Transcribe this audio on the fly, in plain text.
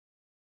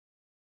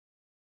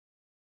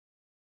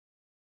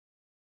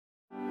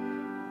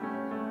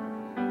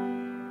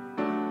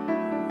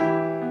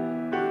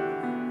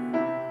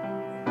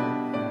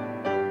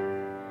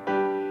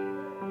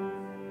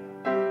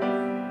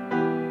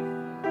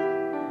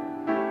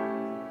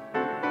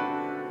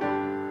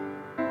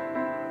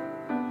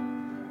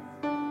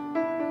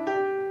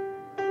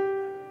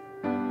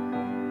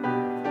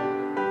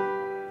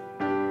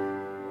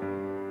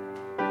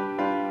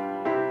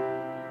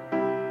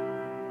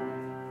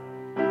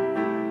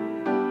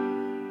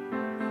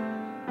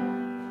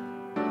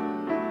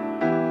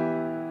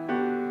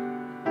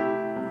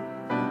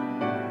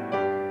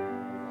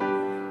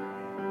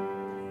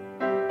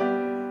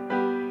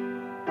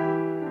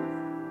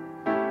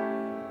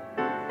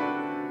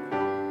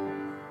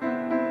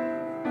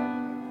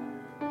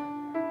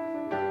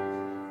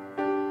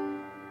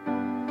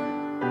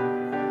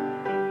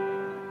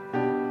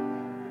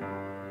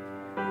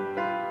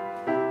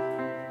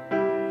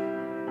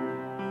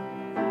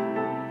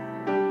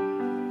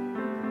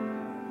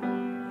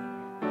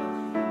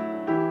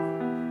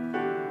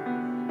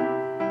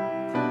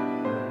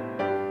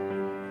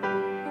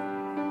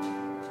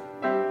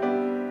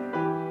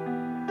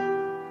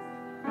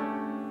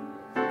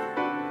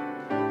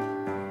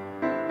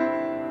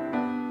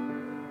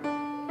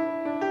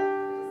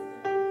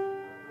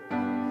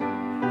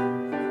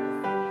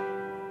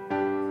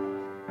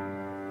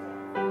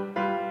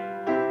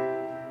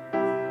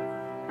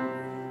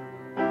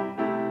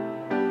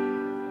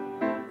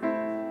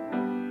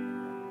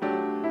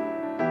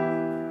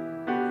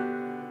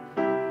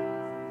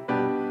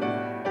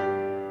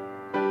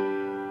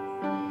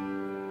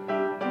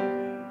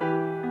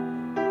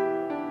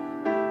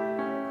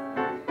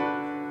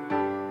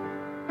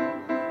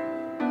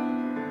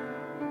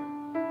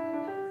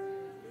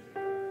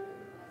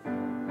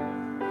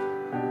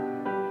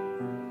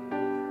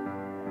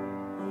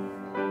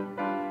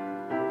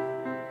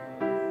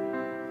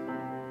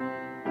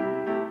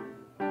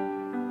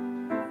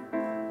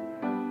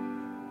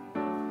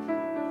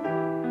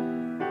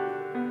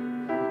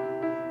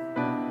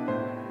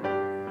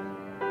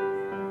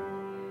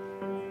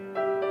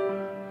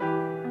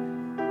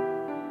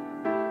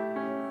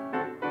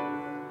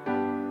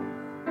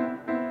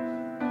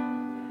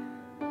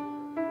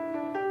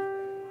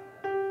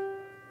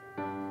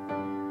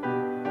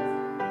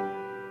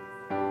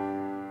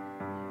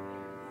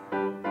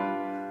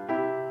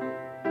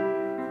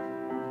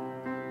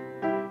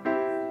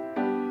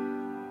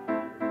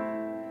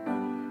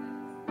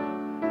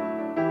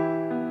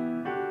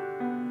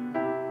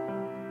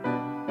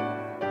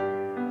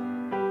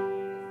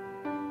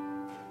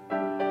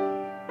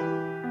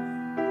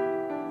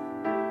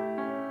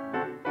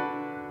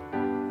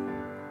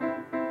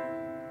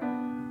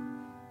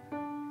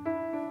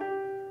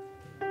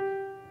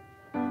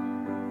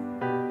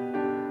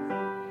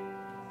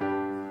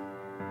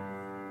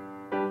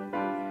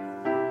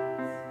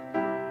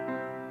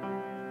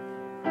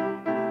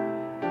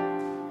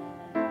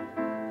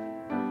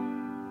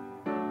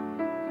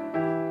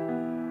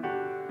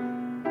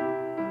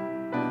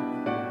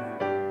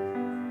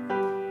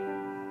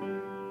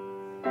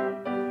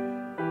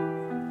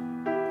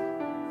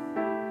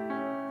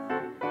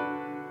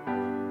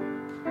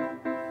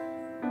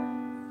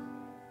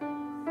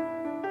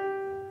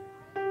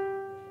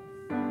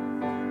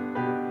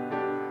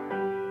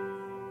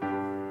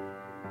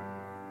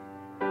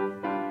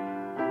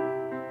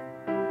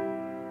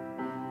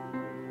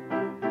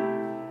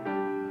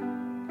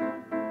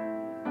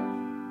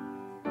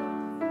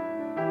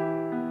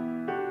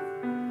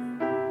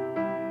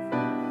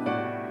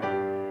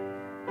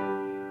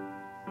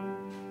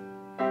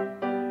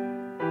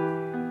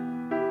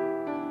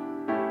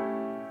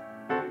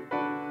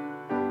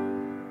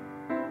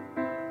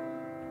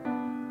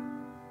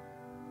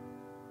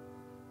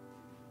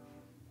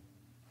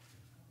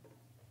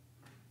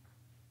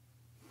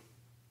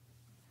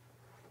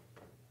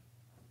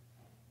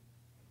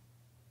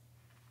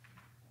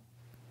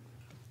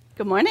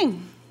Good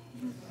morning.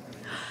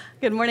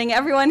 Good morning,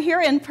 everyone here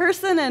in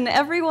person and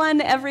everyone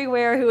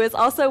everywhere who is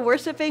also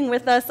worshiping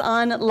with us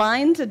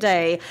online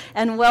today.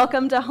 And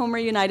welcome to Homer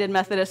United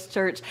Methodist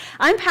Church.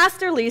 I'm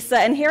Pastor Lisa,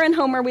 and here in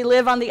Homer we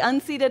live on the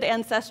unceded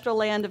ancestral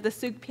land of the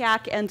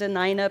Sugpiaq and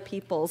Dena'ina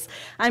peoples.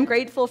 I'm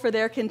grateful for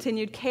their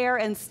continued care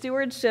and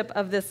stewardship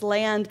of this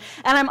land.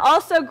 And I'm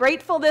also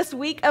grateful this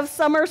week of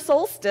summer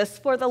solstice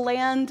for the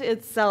land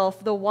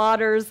itself, the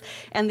waters,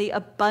 and the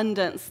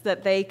abundance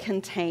that they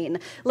contain.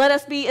 Let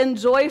us be in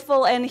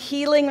joyful and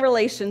healing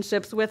relationships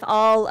with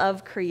all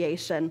of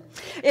creation.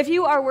 If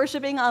you are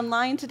worshiping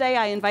online today,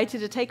 I invite you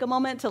to take a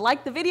moment to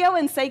like the video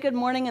and say good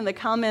morning in the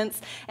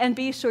comments, and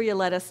be sure you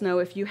let us know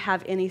if you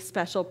have any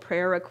special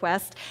prayer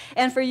requests.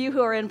 And for you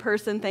who are in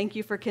person, thank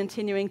you for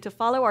continuing to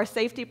follow our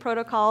safety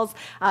protocols.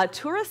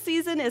 Tourist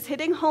season is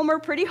hitting Homer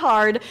pretty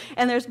hard,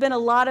 and there's been a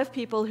lot of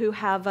people who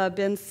have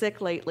been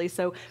sick lately,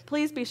 so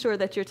please be sure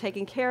that you're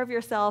taking care of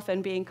yourself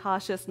and being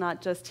cautious,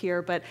 not just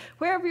here, but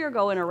wherever you're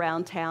going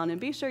around town,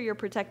 and be sure you're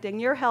protecting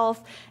your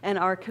health and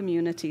our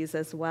communities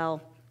as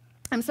well.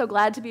 I'm so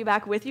glad to be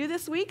back with you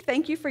this week.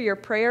 Thank you for your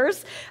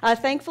prayers.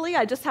 Thankfully,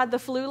 I just had the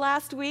flu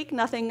last week,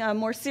 nothing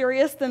more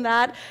serious than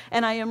that,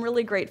 and I am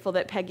really grateful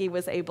that Peggy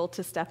was able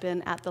to step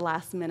in at the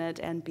last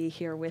minute and be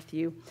here with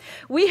you.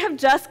 We have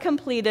just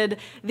completed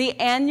the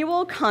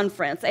annual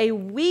conference, a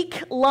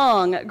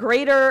week-long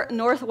Greater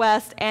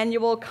Northwest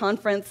Annual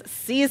Conference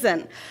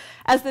season.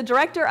 As the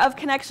Director of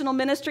Connectional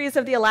Ministries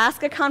of the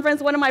Alaska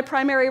Conference, one of my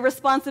primary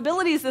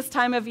responsibilities this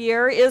time of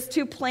year is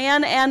to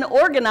plan and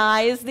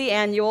organize the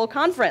annual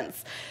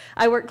conference.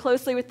 I work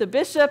closely with the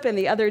bishop and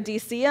the other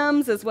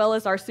DCMs, as well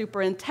as our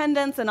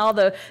superintendents and all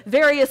the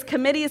various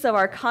committees of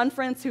our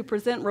conference who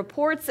present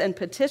reports and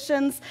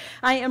petitions.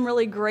 I am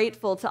really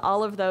grateful to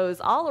all of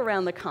those all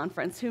around the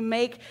conference who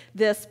make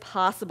this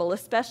possible,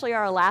 especially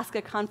our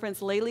Alaska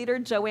Conference lay leader,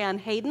 Joanne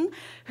Hayden,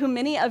 who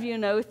many of you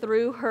know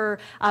through her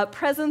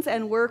presence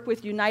and work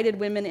with United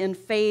Women in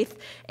Faith,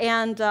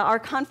 and our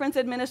conference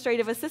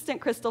administrative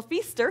assistant, Crystal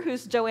Feaster,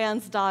 who's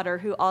Joanne's daughter,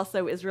 who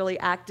also is really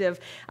active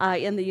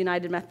in the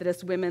United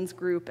Methodist Women's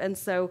group. And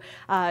so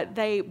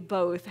they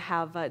both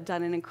have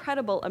done an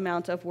incredible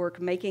amount of work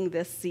making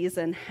this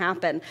season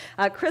happen.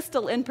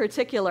 Crystal in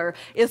particular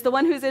is the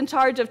one who's in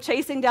charge of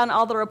chasing down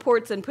all the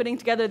reports and putting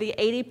together the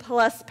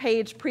 80-plus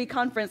page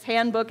pre-conference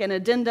handbook and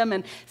addendum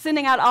and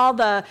sending out all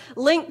the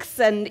links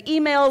and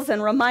emails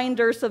and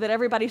reminders so that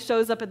everybody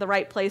shows up at the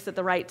right place at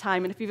the right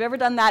time. And if you've ever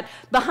done that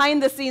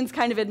behind the scenes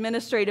kind of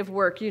administrative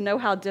work, you know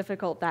how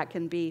difficult that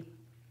can be.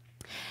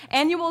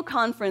 Annual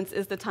conference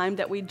is the time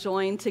that we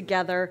join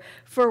together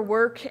for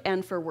work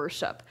and for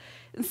worship.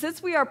 And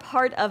since we are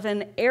part of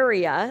an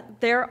area,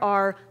 there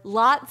are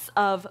lots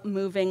of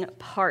moving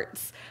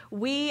parts.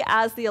 We,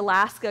 as the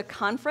Alaska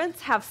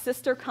Conference, have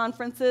sister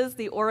conferences,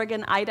 the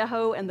Oregon,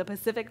 Idaho, and the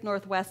Pacific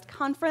Northwest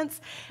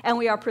Conference, and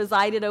we are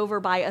presided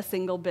over by a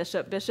single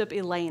bishop, Bishop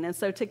Elaine. And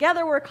so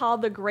together we're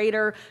called the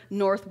Greater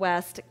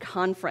Northwest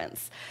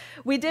Conference.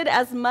 We did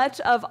as much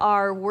of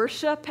our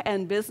worship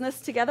and business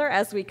together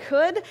as we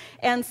could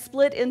and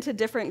split into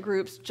different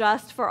groups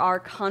just for our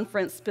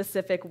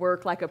conference-specific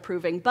work, like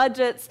approving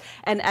budgets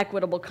and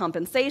equitable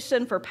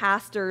compensation for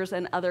pastors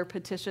and other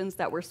petitions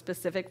that were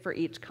specific for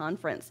each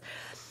conference.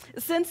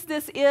 Since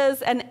this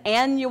is an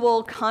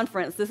annual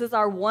conference, this is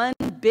our one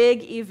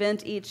big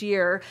event each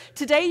year.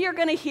 Today you're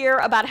going to hear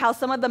about how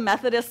some of the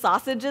Methodist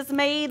sausage is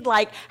made,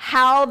 like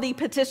how the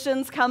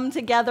petitions come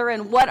together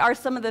and what are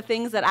some of the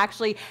things that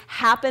actually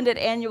happened at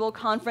annual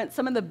conference,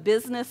 some of the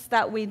business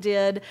that we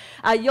did.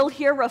 You'll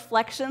hear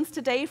reflections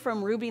today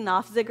from Ruby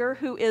Nofziger,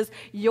 who is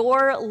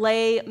your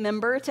lay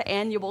member to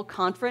annual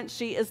conference.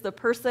 She is the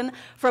person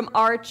from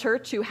our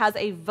church who has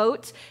a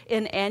vote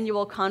in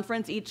annual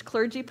conference. Each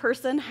clergy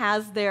person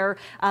has their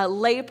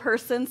lay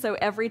person, so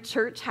every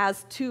church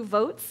has 2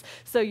 votes.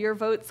 So your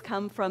votes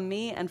come from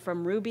me and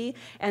from Ruby,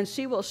 and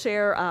she will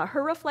share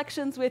her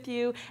reflections with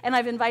you. And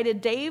I've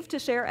invited Dave to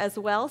share as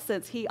well,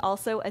 since he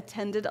also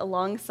attended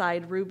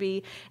alongside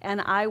Ruby.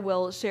 And I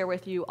will share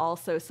with you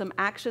also some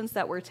actions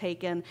that were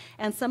taken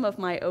and some of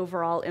my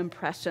overall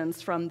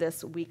impressions from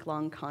this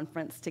week-long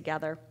conference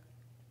together.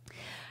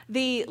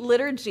 The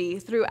liturgy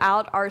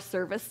throughout our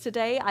service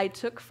today I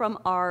took from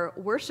our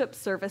worship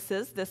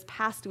services this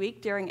past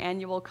week during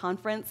annual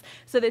conference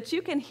so that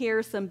you can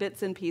hear some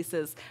bits and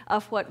pieces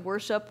of what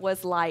worship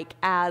was like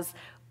as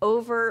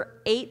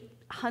over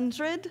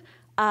 800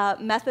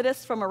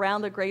 Methodists from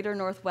around the Greater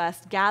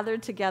Northwest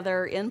gathered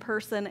together in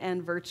person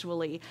and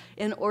virtually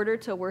in order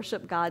to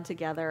worship God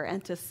together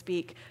and to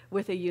speak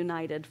with a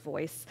united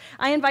voice.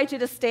 I invite you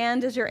to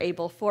stand as you're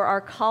able for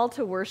our call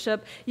to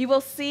worship. You will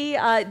see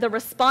the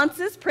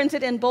responses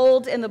printed in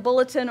bold in the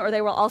bulletin, or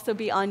they will also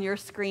be on your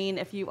screen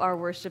if you are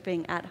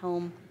worshiping at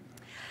home.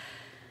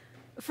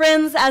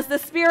 Friends, as the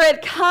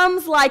Spirit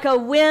comes like a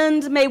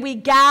wind, may we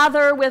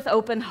gather with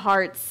open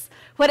hearts.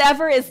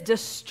 Whatever is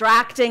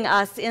distracting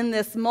us in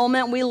this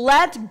moment, we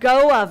let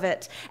go of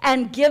it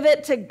and give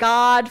it to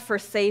God for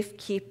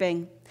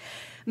safekeeping.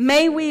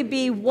 May we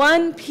be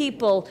one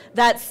people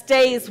that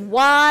stays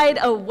wide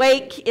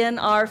awake in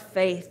our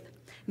faith.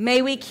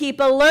 May we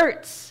keep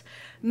alert.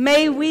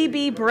 May we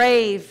be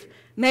brave.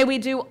 May we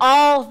do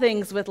all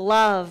things with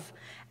love.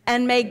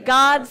 And may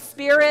God's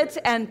Spirit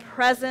and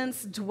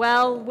presence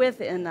dwell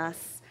within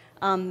us.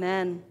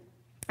 Amen.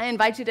 I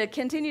invite you to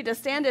continue to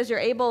stand as you're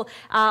able.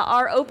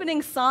 Our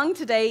opening song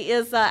today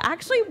is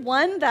actually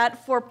one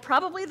that for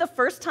probably the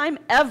first time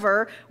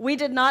ever, we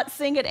did not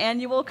sing at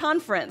annual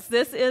conference.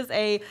 This is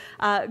a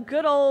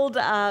good old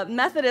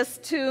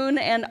Methodist tune,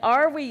 and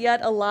Are We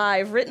Yet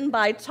Alive, written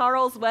by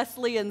Charles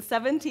Wesley in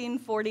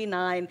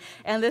 1749.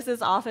 And this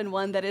is often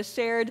one that is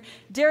shared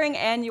during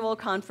annual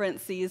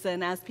conference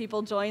season as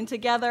people join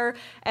together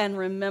and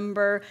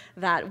remember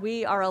that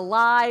we are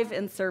alive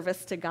in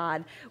service to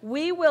God.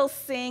 We will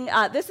sing,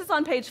 this is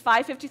on page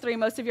 553.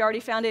 Most of you already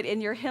found it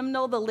in your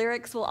hymnal. The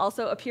lyrics will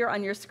also appear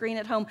on your screen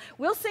at home.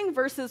 We'll sing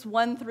verses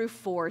 1 through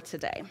 4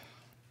 today.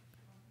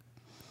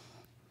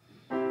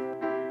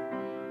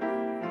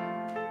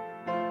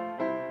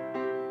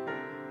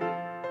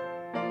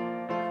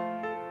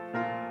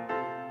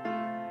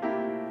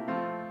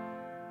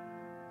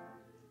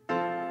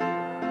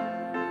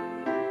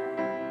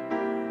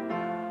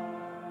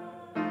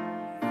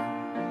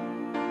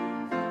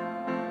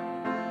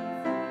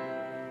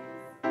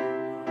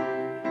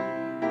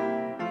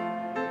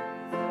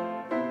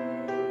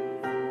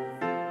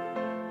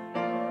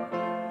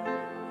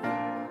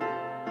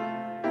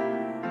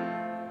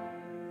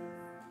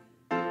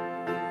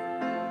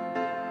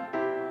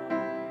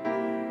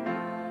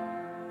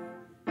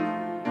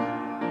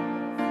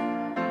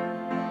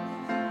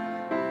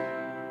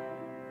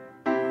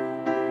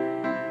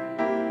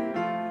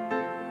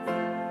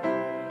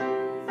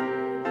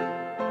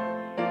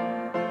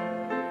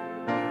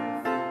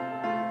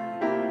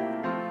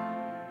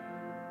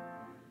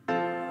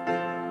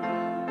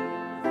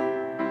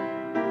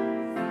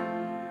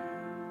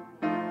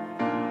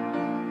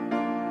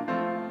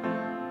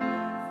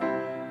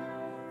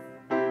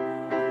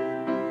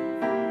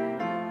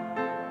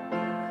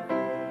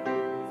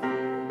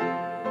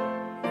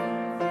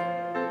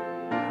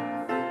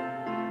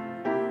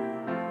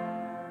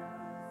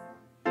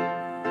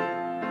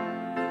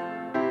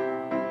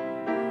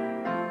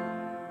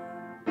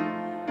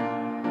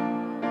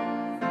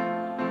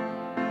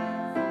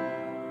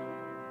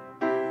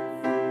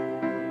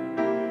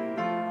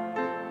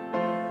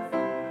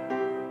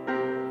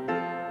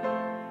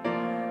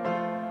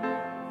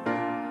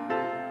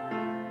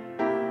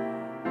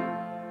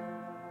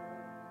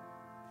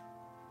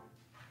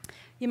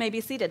 You may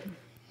be seated.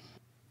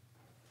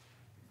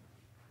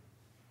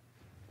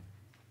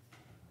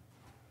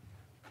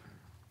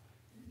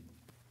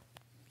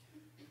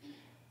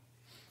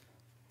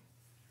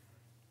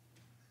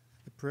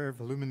 The prayer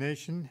of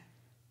illumination.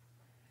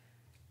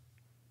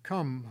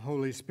 Come,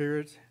 Holy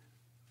Spirit,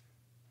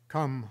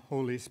 come,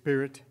 Holy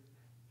Spirit,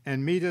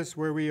 and meet us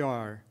where we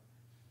are.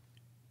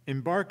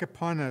 Embark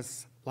upon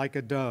us like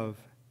a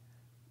dove.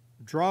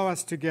 Draw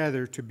us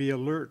together to be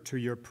alert to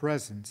your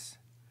presence.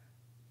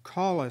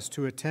 Call us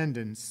to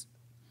attendance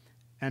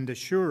and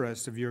assure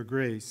us of your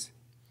grace.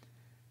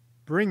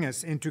 Bring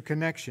us into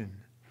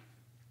connection,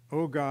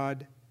 O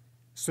God,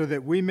 so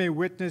that we may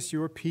witness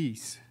your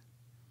peace.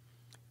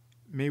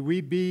 May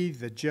we be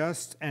the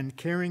just and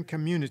caring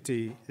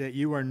community that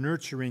you are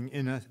nurturing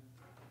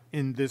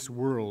in this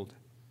world.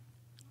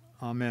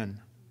 Amen.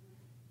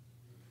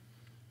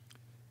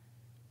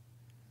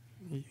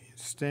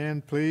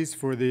 Stand, please,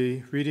 for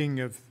the reading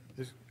of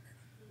the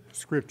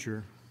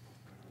Scripture.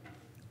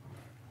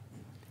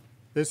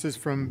 This is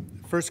from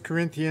 1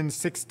 Corinthians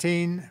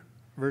 16,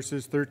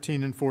 verses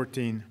 13 and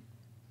 14.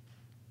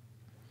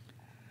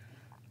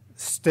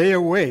 Stay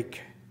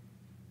awake,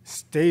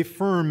 stay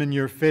firm in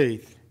your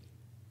faith,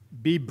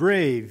 be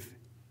brave,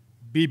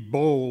 be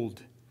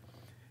bold.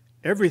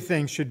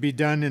 Everything should be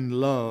done in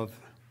love.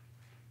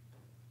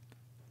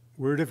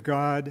 Word of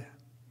God,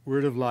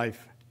 word of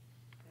life.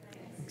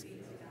 Thanks be to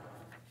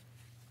God.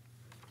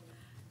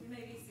 You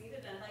may be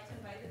seated, and I'd like to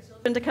invite the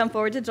children to come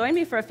forward to join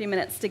me for a few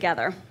minutes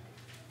together.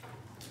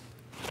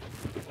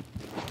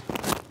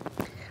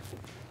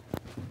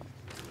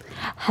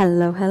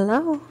 Hello,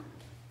 hello.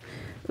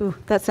 Ooh,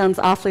 that sounds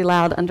awfully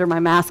loud under my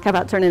mask. How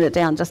about turning it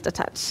down just a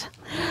touch?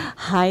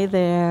 Hi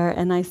there,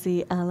 and I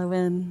see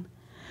Elowen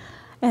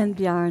and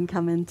Bjarn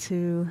coming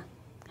too.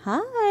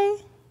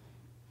 Hi.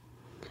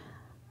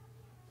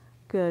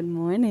 Good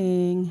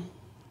morning.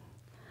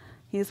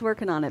 He's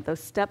working on it.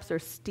 Those steps are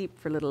steep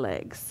for little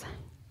legs.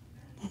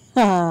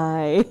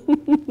 Hi.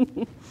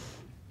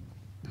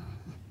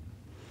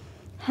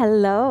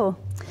 Hello.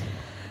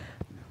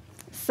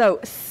 So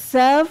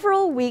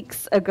several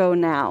weeks ago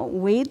now,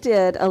 we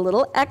did a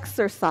little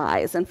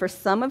exercise, and for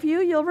some of you,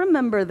 you'll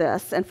remember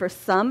this, and for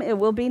some, it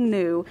will be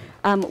new.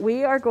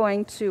 We are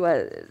going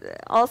to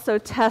also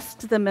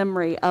test the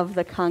memory of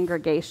the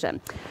congregation.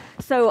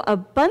 So a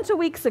bunch of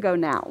weeks ago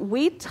now,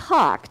 we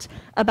talked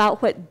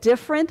about what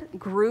different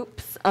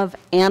groups of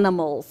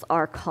animals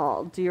are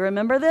called. Do you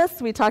remember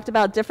this? We talked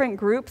about different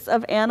groups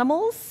of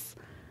animals.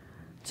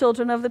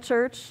 Children of the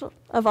church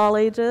of all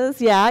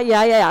ages?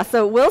 Yeah.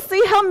 So we'll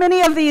see how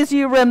many of these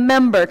you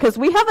remember, because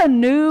we have a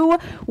new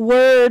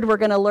word we're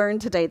going to learn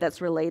today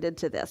that's related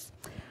to this.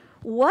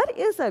 What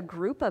is a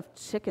group of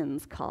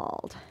chickens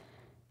called?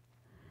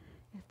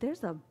 If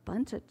there's a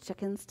bunch of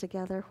chickens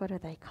together, what are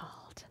they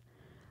called?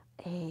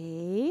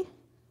 A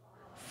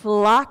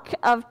flock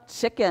of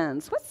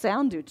chickens. What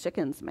sound do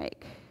chickens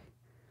make?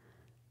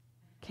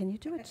 Can you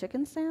do a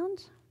chicken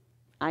sound?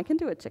 I can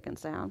do a chicken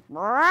sound.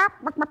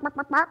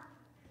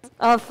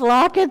 A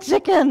flock of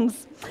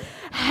chickens.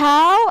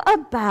 How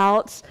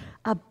about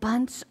a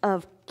bunch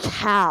of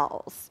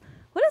cows?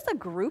 What is a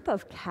group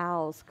of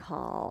cows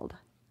called?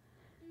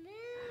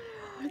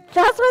 Moo.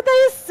 That's what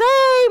they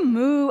say,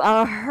 moo.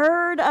 A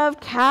herd of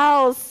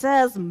cows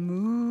says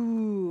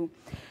moo.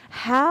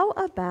 How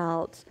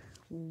about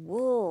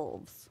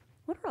wolves?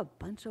 What are a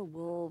bunch of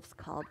wolves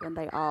called when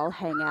they all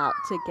hang out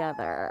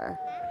together?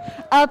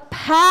 A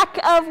pack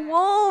of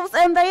wolves,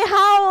 and they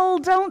howl,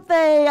 don't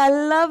they? I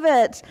love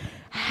it.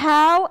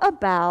 How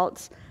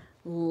about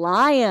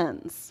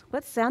lions?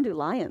 What sound do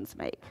lions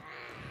make?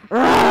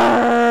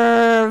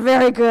 Roar,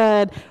 very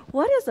good.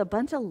 What is a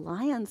bunch of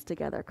lions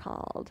together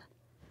called?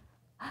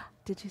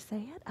 Did you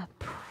say it? A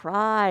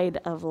pride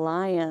of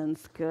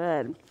lions.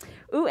 Good.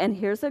 Ooh, and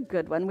here's a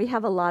good one. We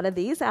have a lot of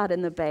these out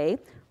in the bay.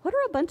 What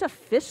are a bunch of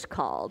fish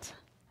called?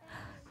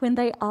 When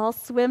they all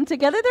swim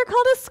together, they're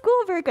called a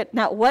school. Very good.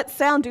 Now, what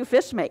sound do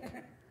fish make?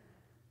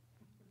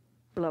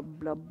 Blub,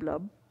 blub,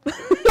 blub.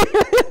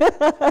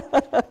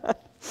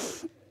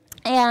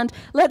 And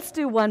let's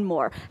do one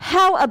more.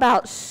 How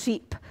about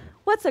sheep?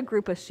 What's a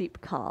group of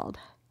sheep called?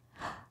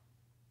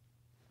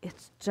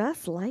 It's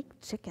just like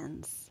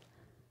chickens.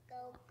 Go,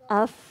 go.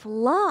 A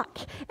flock.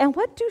 And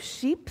what do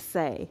sheep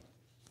say?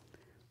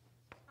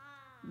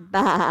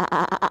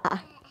 Bah.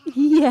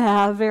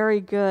 Yeah,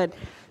 very good.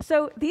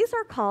 So these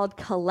are called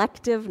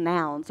collective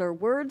nouns, or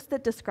words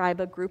that describe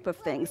a group of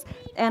things.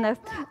 And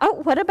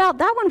what about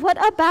that one? What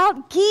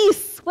about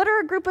geese? What are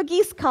a group of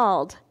geese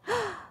called?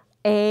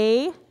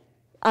 A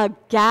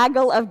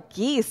gaggle of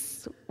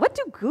geese. What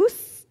do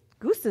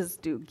gooses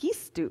do?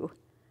 Geese do?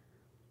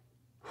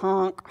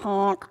 Honk,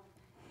 honk.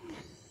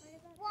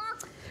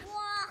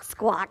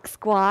 Squawk,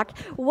 squawk.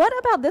 What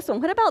about this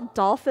one? What about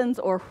dolphins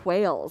or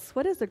whales?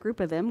 What is a group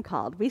of them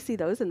called? We see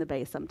those in the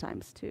bay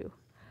sometimes too.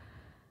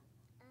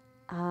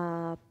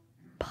 A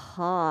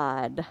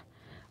pod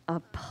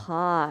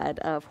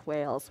of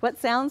whales. What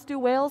sounds do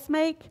whales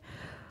make?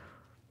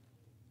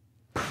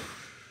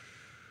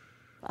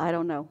 I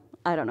don't know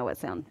what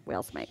sound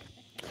whales make.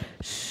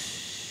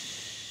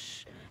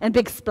 Shh. And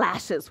big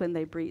splashes when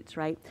they breach,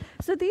 right?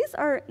 So these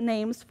are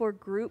names for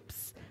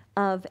groups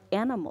of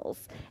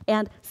animals.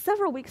 And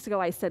several weeks ago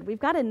I said we've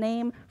got a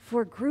name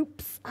for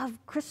groups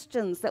of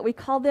Christians, that we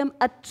call them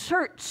a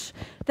church,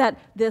 that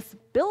this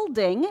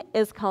building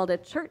is called a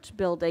church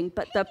building,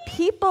 but the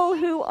people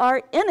who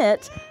are in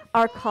it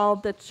are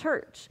called the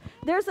church.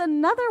 There's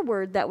another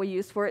word that we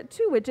use for it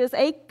too, which is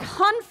a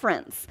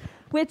conference,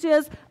 which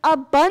is a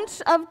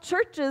bunch of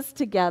churches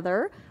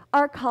together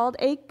are called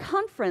a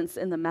conference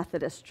in the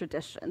Methodist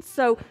tradition.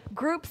 So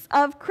groups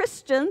of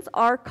Christians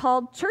are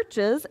called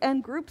churches,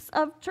 and groups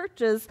of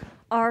churches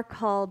are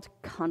called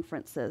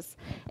conferences.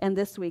 And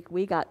this week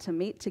we got to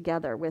meet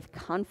together with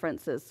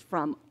conferences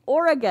from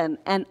Oregon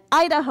and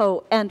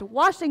Idaho and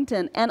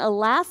Washington and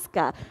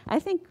Alaska. I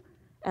think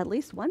at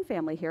least one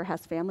family here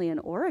has family in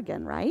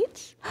Oregon,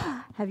 right?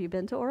 Have you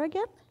been to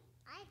Oregon?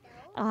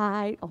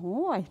 I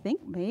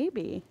think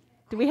maybe.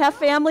 Do we have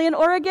family in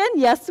Oregon?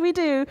 Yes, we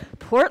do.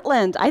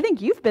 Portland. I think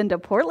you've been to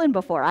Portland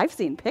before. I've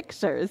seen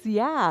pictures.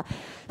 Yeah.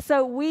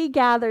 So we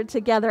gathered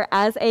together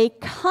as a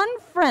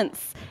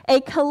conference,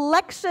 a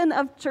collection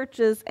of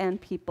churches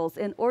and peoples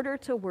in order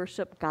to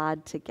worship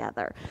God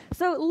together.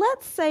 So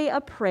let's say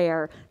a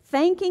prayer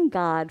thanking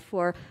God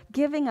for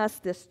giving us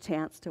this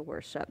chance to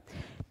worship.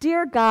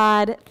 Dear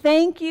God,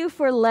 thank you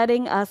for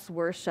letting us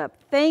worship.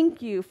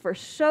 Thank you for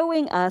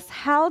showing us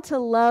how to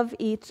love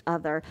each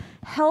other.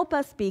 Help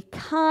us be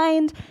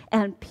kind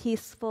and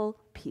peaceful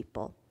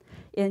people.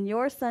 In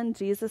your Son,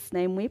 Jesus'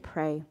 name we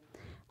pray.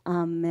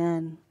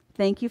 Amen.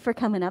 Thank you for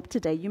coming up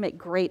today. You make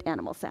great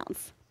animal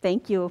sounds.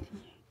 Thank you.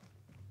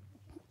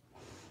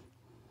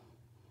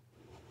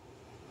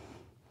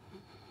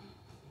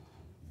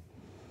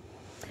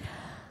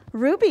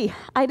 Ruby,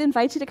 I'd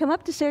invite you to come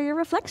up to share your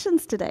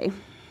reflections today.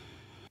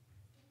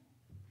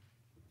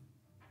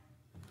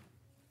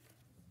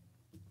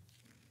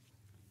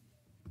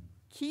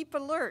 Keep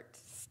alert,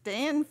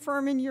 stand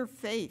firm in your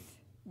faith,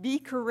 be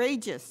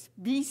courageous,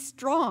 be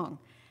strong.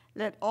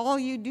 Let all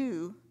you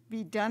do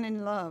be done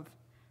in love.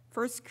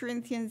 1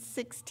 Corinthians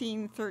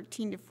 16,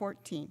 13 to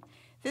 14.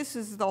 This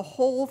is the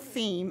whole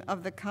theme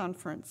of the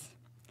conference.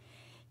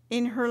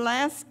 In her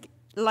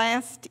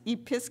last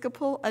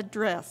Episcopal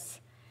address,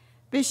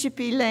 Bishop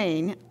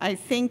Elaine, I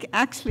think,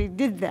 actually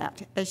did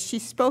that as she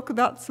spoke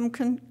about some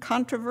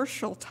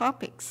controversial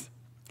topics.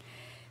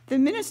 The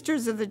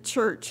ministers of the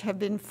church have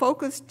been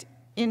focused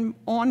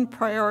on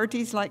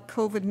priorities like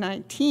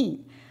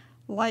COVID-19,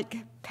 like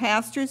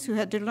pastors who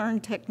had to learn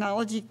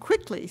technology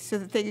quickly so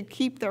that they could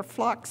keep their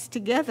flocks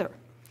together.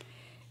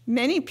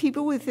 Many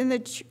people within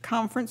the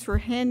conference were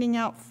handing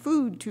out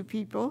food to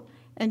people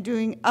and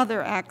doing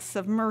other acts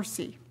of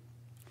mercy.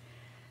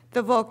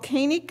 The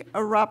volcanic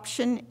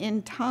eruption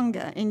in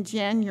Tonga in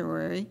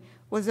January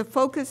was a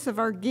focus of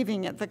our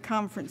giving at the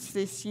conference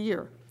this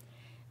year.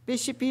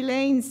 Bishop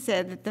Elaine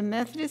said that the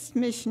Methodist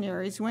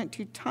missionaries went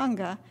to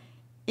Tonga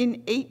in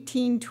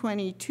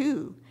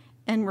 1822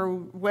 and were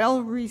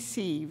well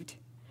received,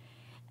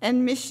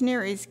 and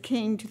missionaries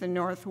came to the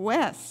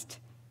Northwest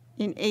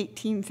in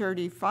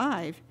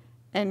 1835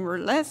 and were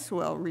less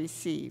well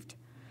received.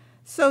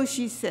 So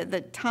she said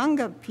that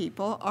Tonga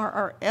people are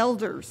our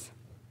elders.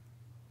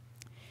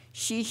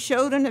 She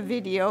showed in a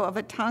video of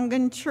a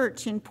Tongan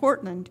church in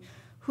Portland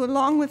who,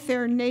 along with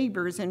their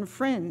neighbors and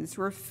friends,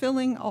 were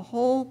filling a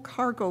whole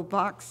cargo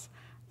box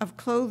of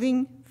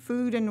clothing,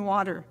 food, and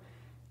water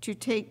to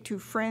take to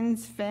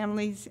friends,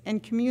 families,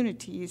 and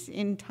communities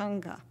in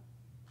Tonga.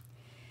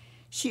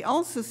 She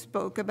also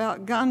spoke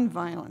about gun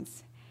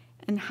violence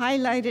and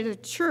highlighted a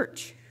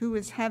church who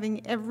was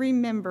having every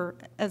member,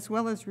 as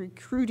well as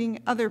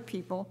recruiting other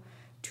people,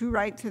 to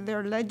write to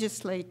their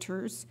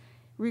legislators,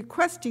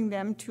 requesting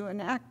them to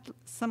enact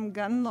some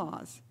gun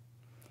laws.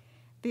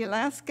 The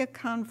Alaska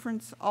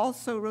Conference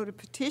also wrote a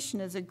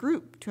petition as a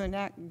group to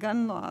enact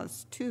gun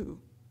laws, too.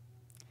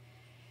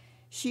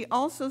 She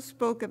also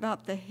spoke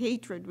about the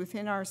hatred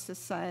within our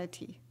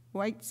society,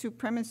 white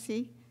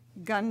supremacy,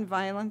 gun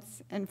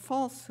violence, and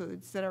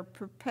falsehoods that are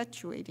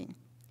perpetuating.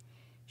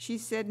 She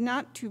said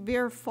not to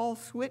bear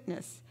false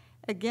witness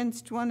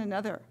against one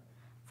another,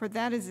 for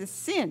that is a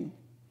sin.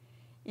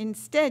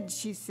 Instead,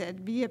 she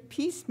said, be a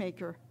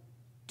peacemaker,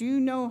 do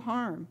no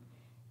harm,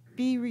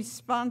 be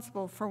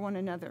responsible for one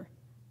another.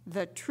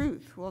 The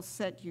truth will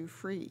set you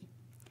free.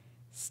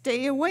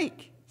 Stay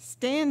awake,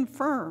 stand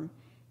firm,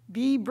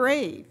 be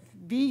brave,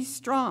 be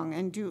strong,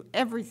 and do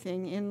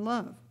everything in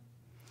love.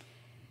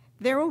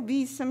 There will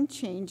be some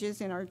changes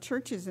in our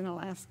churches in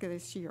Alaska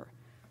this year.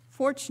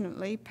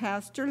 Fortunately,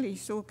 Pastor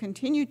Lisa will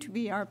continue to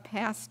be our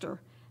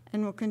pastor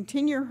and will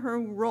continue her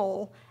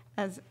role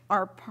as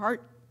our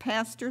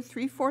pastor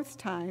 3/4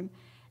 time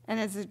and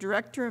as the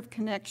director of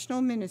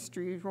connectional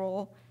ministry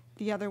role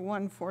the other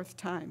 1/4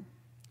 time.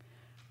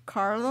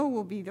 Carlo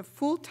will be the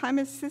full-time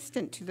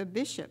assistant to the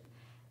bishop,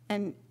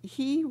 and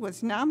he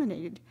was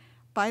nominated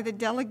by the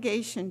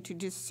delegation to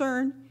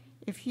discern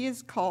if he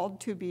is called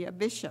to be a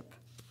bishop.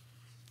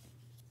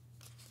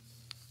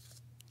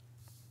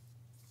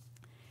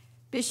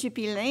 Bishop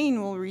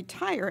Elaine will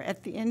retire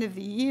at the end of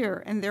the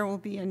year, and there will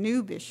be a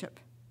new bishop.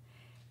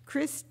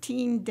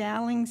 Christine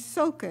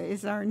Dowling-Soka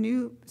is our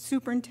new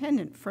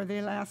superintendent for the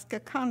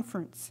Alaska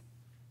Conference.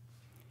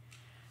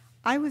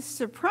 I was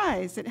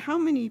surprised at how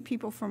many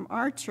people from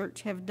our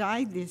church have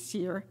died this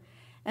year,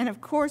 and of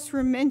course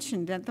were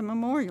mentioned at the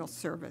memorial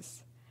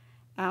service.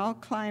 Al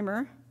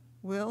Clymer,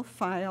 Will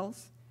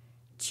Files,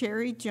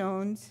 Cherry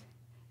Jones,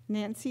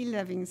 Nancy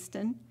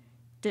Livingston,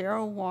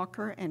 Darrell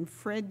Walker, and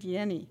Fred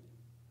Yenny.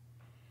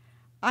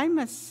 I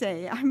must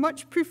say, I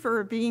much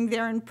prefer being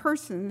there in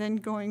person than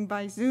going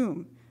by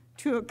Zoom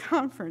to a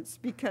conference,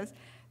 because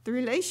the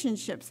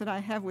relationships that I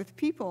have with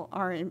people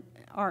are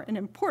an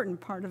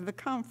important part of the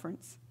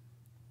conference.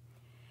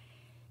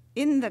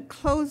 In the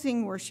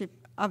closing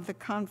worship of the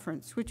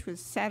conference, which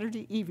was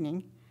Saturday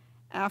evening,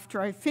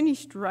 after I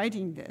finished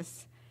writing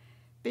this,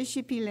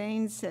 Bishop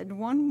Elaine said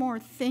one more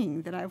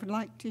thing that I would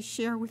like to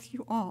share with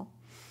you all.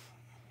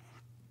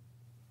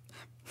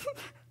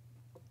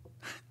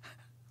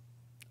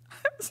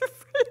 I was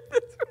afraid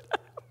this would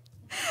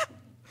happen.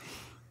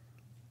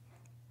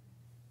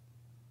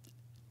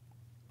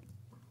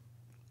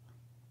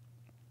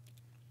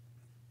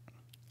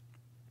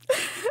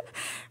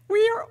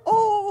 We are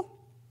all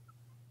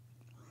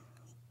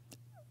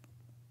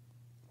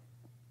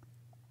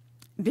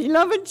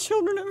beloved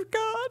children of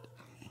God,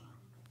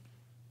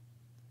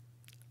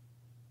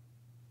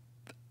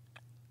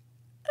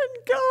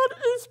 and God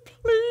is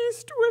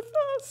pleased with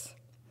us.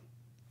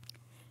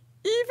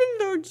 Even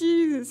though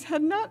Jesus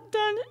had not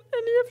done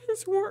any of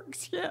his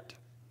works yet,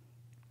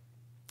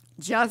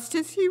 just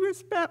as he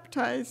was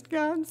baptized,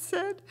 God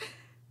said,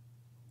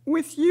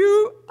 "With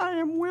you I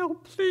am well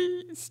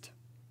pleased.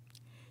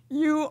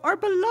 You are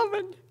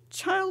beloved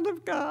child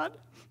of God."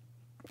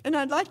 And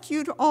I'd like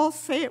you to all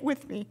say it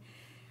with me.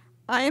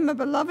 I am a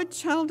beloved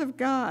child of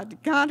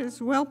God. God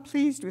is well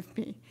pleased with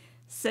me.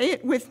 Say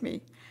it with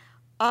me.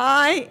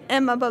 I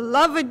am a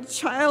beloved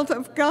child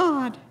of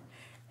God.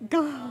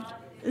 God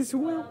is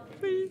well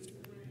pleased.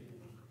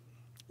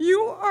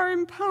 You are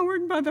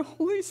empowered by the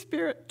Holy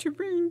Spirit to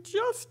bring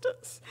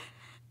justice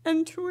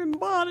and to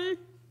embody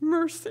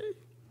mercy.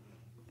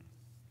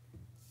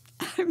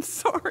 I'm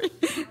sorry.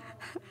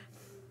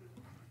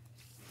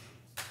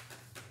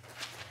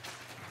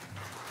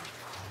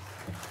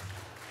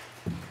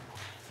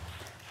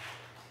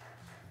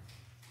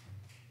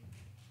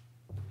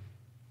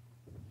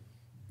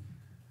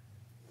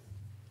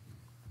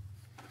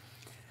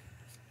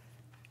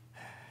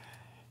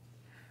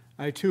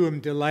 I too am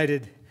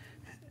delighted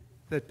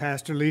that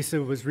Pastor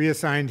Lisa was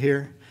reassigned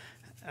here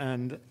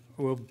and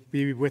will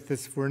be with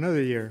us for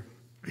another year.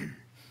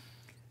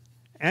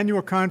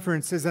 Annual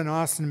conference is an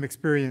awesome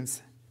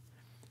experience.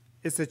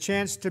 It's a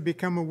chance to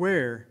become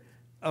aware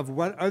of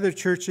what other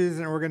churches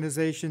and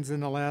organizations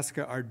in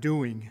Alaska are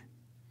doing.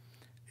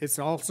 It's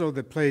also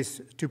the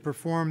place to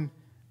perform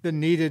the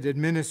needed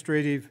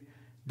administrative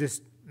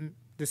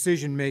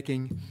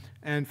decision-making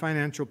and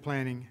financial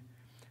planning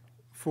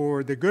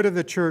for the good of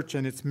the church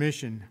and its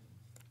mission.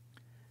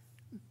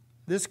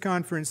 This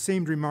conference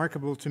seemed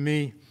remarkable to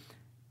me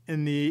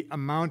in the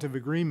amount of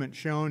agreement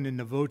shown in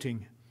the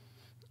voting.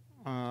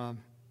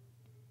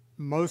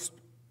 Most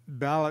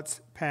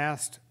ballots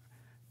passed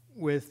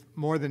with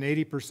more than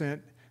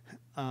 80%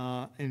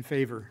 in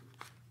favor.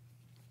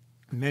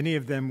 Many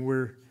of them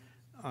were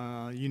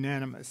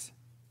unanimous.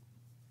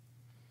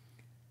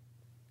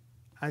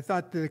 I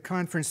thought the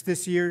conference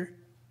this year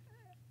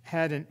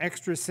had an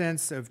extra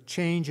sense of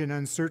change and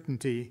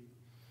uncertainty.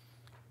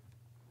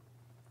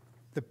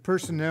 The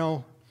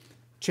personnel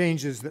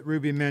changes that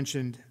Ruby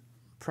mentioned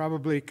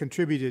probably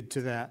contributed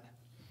to that.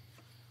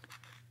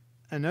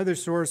 Another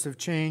source of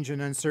change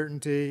and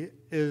uncertainty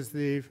is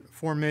the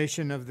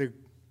formation of the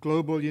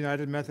Global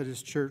United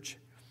Methodist Church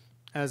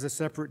as a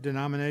separate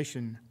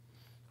denomination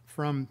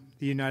from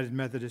the United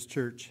Methodist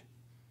Church.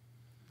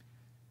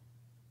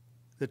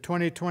 The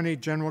 2020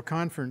 General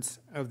Conference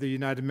of the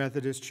United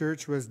Methodist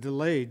Church was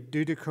delayed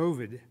due to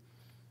COVID.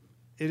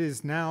 It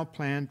is now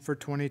planned for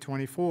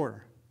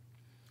 2024.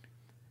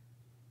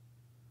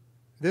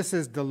 This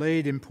has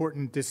delayed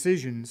important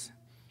decisions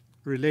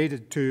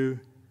related to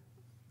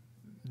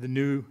the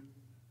new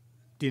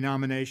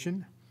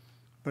denomination,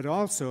 but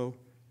also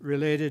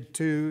related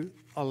to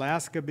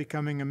Alaska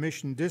becoming a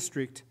mission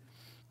district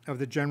of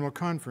the General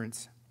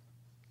Conference.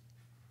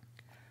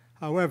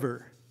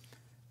 However,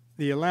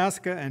 the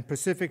Alaska and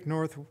Pacific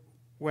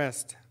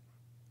Northwest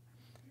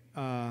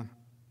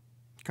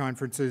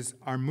conferences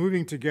are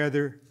moving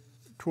together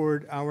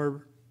toward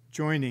our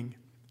joining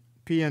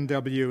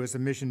PNW as a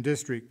mission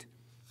district,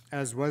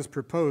 as was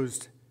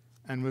proposed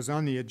and was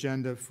on the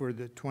agenda for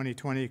the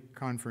 2020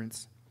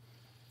 conference.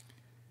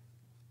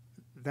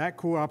 That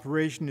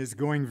cooperation is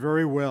going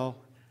very well,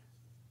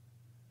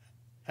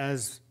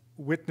 as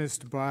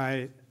witnessed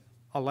by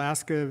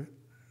Alaska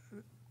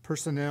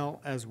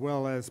personnel as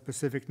well as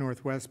Pacific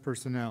Northwest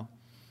personnel.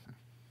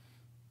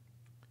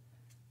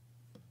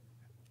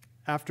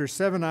 After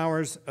 7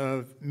 hours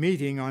of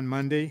meeting on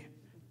Monday,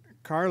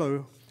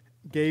 Carlo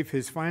gave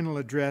his final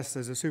address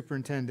as a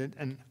superintendent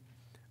and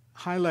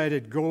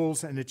highlighted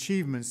goals and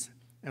achievements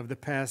of the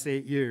past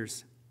 8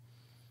 years.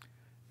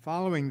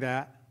 Following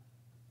that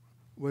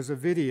was a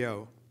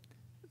video.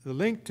 The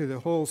link to the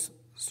whole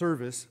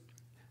service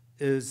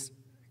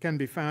can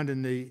be found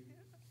in the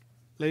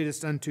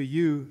latest Unto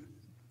You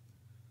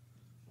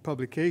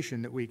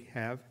publication that we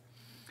have.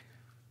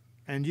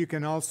 And you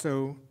can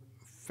also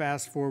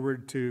fast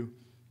forward to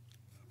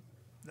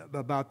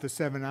about the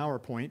 7-hour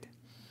point.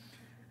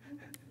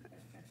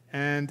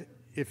 And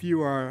if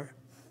you are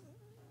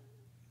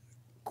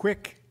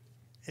quick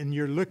and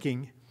you're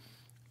looking,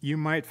 you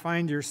might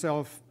find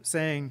yourself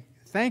saying,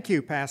 "Thank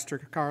you, Pastor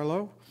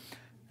Carlo,"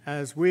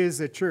 as we as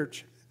a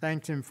church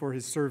thanked him for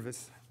his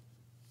service.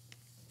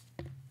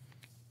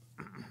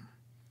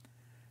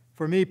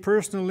 For me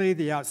personally,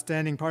 the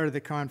outstanding part of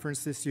the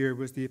conference this year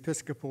was the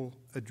Episcopal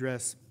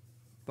address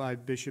by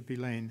Bishop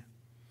Elaine.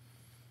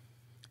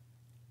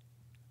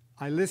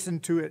 I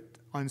listened to it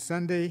on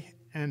Sunday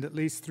and at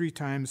least 3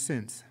 times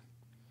since.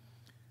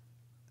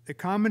 The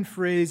common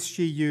phrase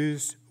she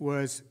used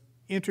was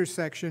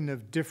intersection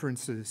of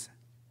differences.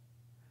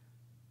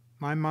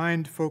 My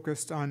mind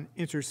focused on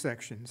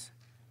intersections,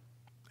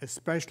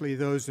 especially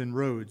those in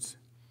roads.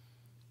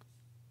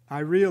 I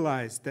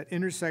realized that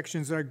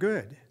intersections are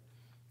good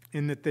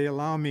in that they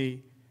allow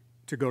me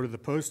to go to the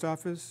post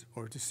office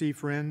or to see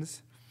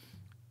friends,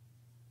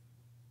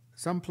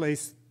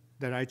 someplace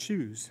that I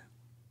choose.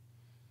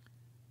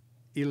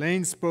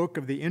 Elaine spoke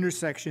of the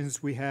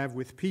intersections we have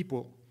with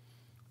people,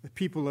 the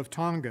people of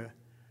Tonga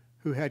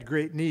who had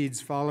great needs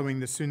following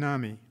the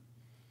tsunami,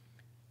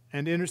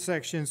 and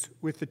intersections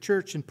with the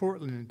church in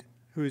Portland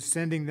who is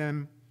sending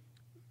them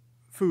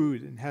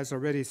food and has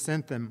already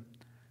sent them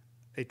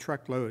a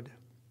truckload.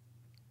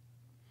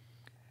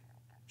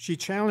 She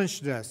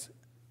challenged us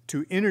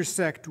to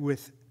intersect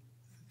with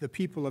the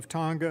people of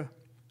Tonga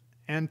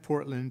and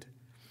Portland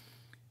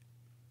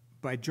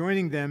by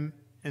joining them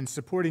and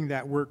supporting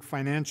that work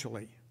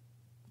financially.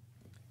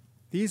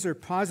 These are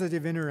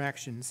positive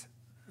interactions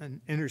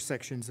and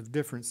intersections of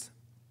difference.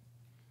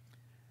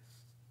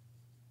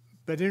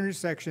 But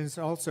intersections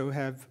also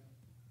have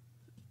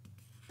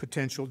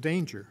potential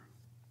danger.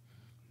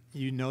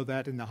 You know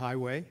that in the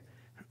highway,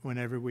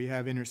 whenever we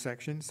have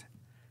intersections.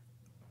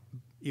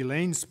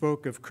 Elaine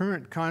spoke of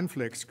current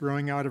conflicts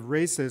growing out of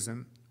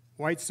racism,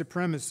 white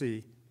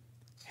supremacy,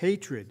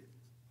 hatred,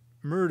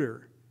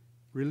 murder,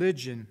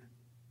 religion,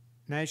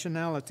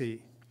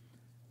 nationality,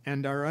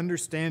 and our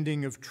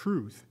understanding of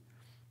truth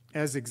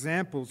as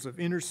examples of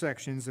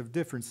intersections of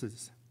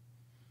differences.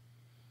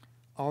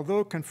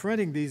 Although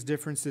confronting these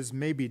differences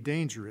may be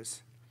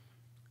dangerous,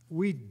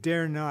 we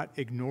dare not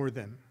ignore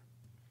them.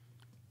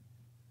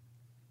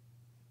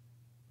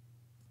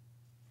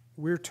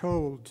 We're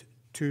told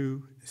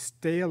to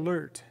stay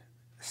alert,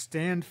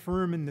 stand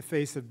firm in the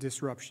face of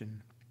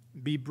disruption,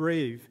 be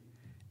brave,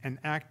 and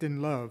act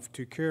in love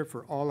to care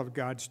for all of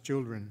God's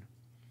children.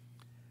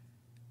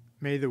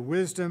 May the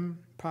wisdom,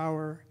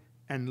 power,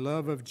 and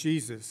love of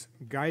Jesus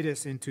guide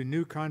us into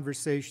new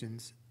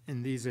conversations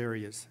in these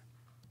areas.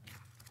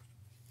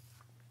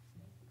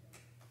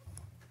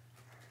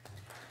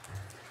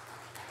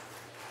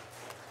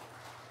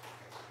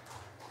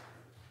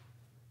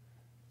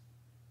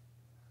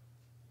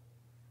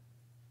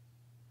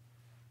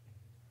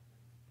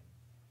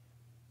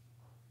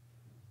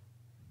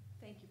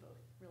 Thank you both.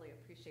 Really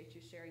appreciate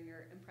you sharing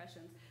your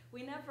impressions.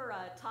 We never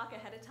talk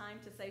ahead of time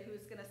to say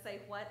who's going to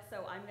say what,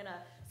 so I'm going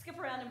to skip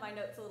around in my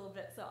notes a little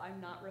bit so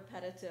I'm not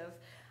repetitive.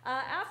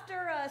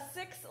 After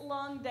 6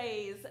 long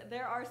days,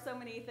 there are so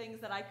many things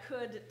that I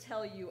could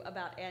tell you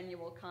about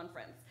annual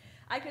conference.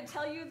 I could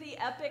tell you the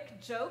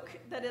epic joke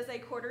that is a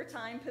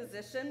quarter-time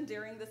position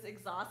during this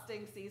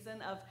exhausting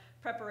season of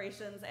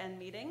preparations and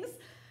meetings.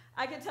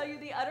 I could tell you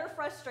the utter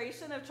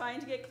frustration of trying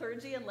to get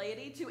clergy and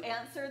laity to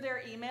answer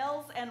their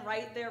emails and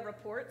write their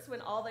reports when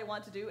all they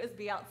want to do is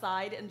be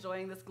outside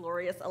enjoying this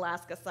glorious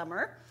Alaska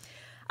summer.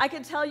 I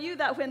could tell you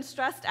that when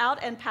stressed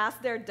out and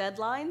past their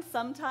deadline,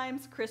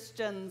 sometimes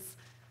Christians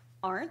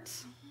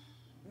aren't.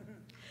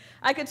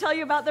 I could tell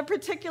you about the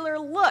particular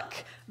look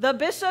the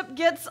bishop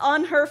gets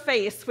on her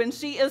face when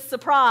she is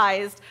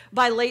surprised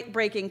by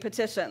late-breaking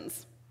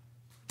petitions.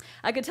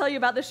 I could tell you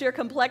about the sheer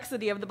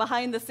complexity of the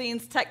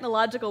behind-the-scenes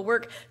technological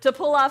work to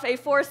pull off a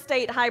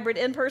 4-state hybrid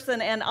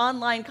in-person and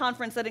online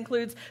conference that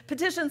includes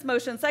petitions,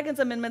 motions, seconds,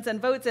 amendments,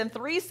 and votes in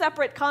 3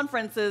 separate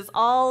conferences,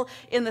 all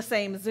in the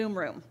same Zoom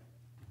room.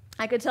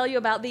 I could tell you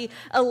about the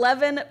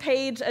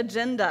 11-page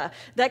agenda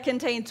that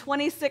contained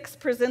 26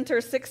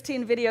 presenters,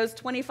 16 videos,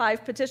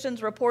 25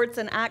 petitions, reports,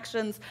 and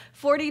actions,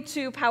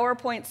 42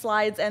 PowerPoint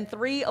slides, and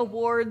 3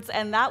 awards,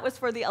 and that was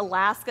for the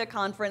Alaska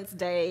Conference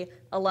Day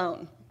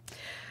alone.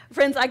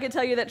 Friends, I could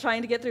tell you that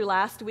trying to get through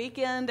last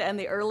weekend and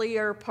the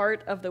earlier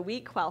part of the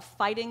week while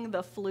fighting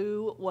the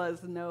flu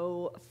was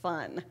no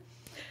fun.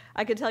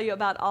 I could tell you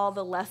about all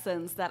the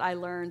lessons that I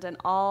learned and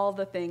all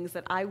the things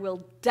that I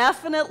will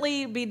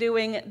definitely be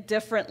doing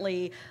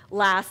differently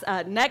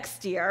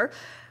next year.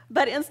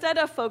 But instead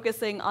of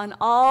focusing on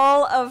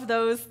all of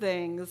those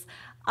things,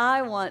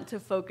 I want to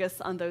focus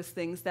on those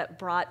things that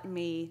brought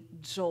me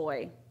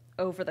joy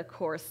over the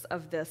course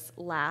of this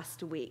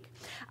last week.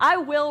 I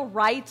will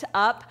write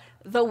up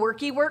the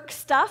worky work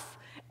stuff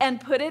and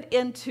put it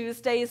in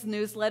Tuesday's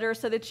newsletter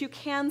so that you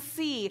can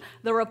see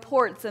the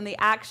reports and the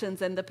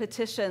actions and the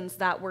petitions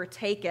that were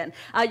taken.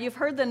 You've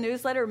heard the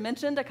newsletter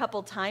mentioned a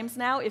couple times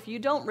now. If you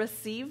don't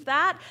receive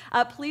that,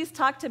 please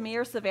talk to me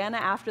or Savannah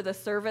after the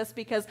service,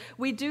 because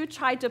we do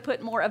try to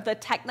put more of the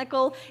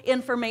technical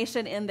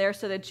information in there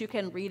so that you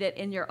can read it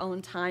in your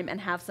own time and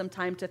have some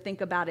time to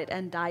think about it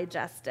and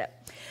digest it.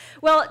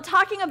 Well,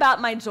 talking about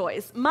my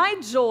joys, my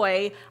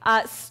joy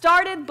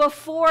started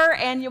before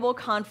annual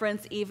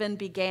conference even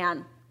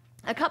began.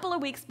 A couple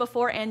of weeks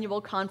before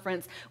annual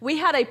conference, we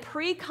had a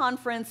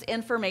pre-conference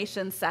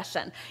information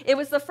session. It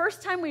was the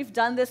first time we've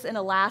done this in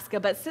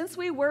Alaska, but since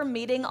we were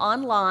meeting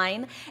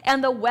online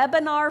and the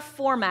webinar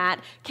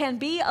format can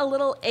be a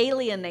little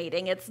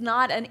alienating, it's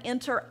not an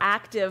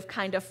interactive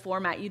kind of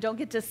format. You don't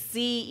get to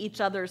see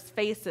each other's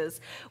faces.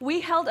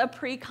 We held a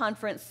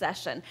pre-conference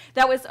session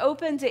that was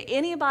open to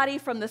anybody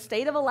from the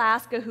state of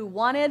Alaska who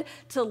wanted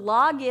to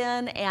log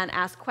in and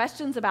ask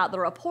questions about the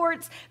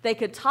reports. They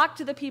could talk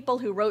to the people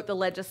who wrote the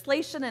legislation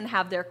and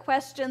have their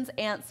questions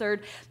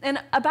answered. And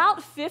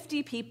about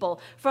 50 people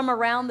from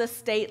around the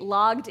state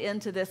logged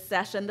into this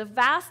session. The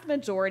vast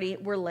majority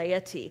were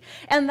laity.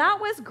 And that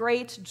was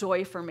great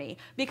joy for me,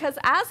 because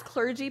as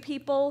clergy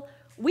people,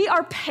 we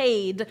are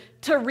paid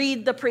to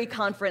read the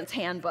pre-conference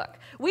handbook.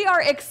 We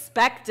are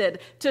expected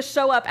to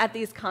show up at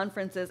these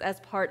conferences as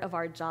part of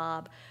our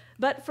job.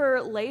 But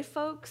for lay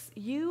folks,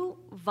 you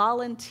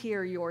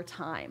volunteer your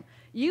time.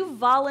 You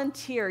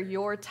volunteer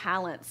your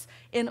talents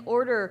in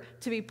order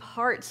to be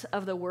part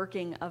of the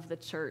working of the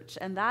church.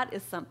 And that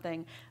is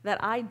something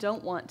that I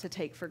don't want to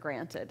take for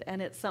granted.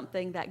 And it's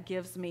something that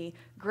gives me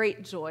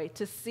great joy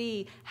to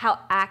see how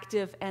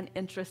active and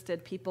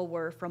interested people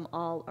were from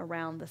all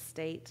around the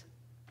state.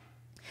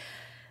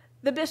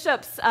 The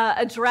bishop's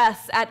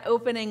address at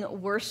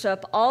opening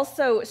worship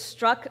also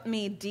struck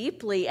me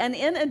deeply. And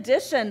in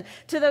addition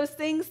to those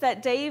things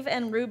that Dave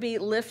and Ruby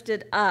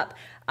lifted up,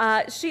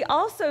 she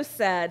also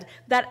said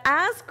that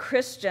as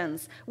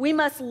Christians, we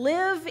must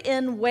live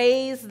in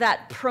ways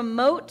that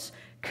promote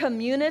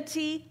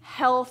community,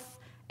 health,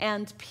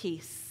 and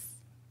peace.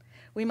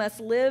 We must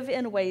live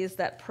in ways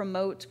that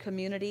promote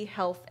community,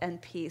 health, and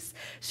peace.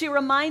 She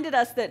reminded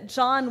us that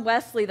John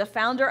Wesley, the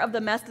founder of the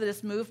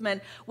Methodist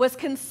movement, was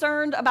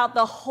concerned about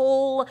the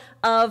whole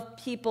of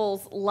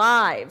people's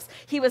lives.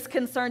 He was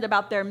concerned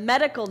about their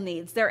medical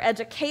needs, their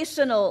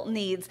educational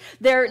needs,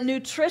 their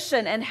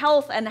nutrition and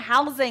health and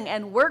housing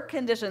and work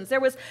conditions.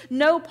 There was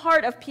no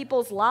part of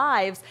people's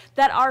lives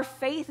that our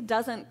faith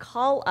doesn't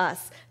call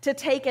us to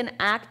take an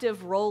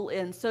active role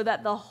in, so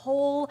that the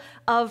whole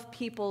of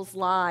people's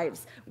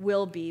lives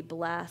will be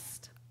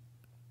blessed.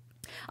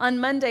 On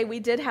Monday, we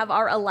did have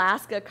our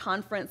Alaska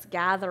conference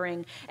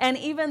gathering, and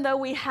even though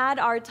we had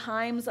our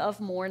times of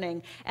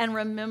mourning and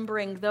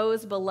remembering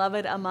those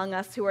beloved among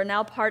us who are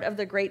now part of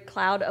the great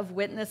cloud of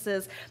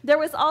witnesses, there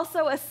was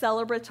also a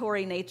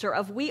celebratory nature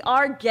of we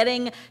are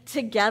getting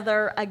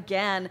together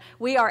again.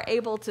 We are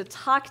able to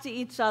talk to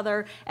each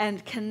other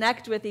and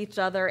connect with each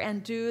other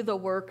and do the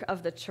work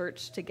of the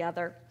church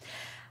together.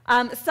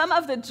 Some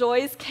of the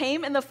joys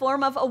came in the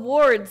form of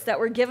awards that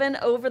were given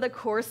over the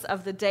course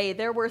of the day.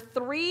 There were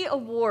 3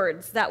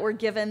 awards that were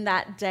given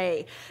that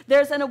day.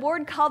 There's an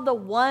award called the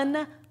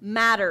One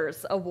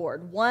Matters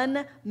Award,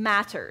 One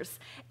Matters,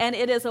 and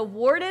it is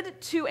awarded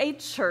to a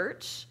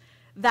church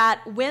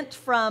that went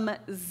from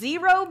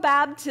 0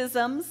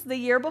 baptisms the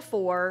year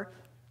before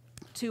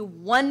to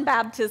 1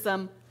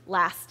 baptism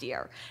last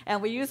year.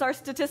 And we use our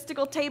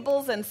statistical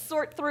tables and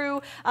sort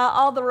through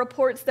all the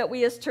reports that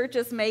we as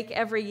churches make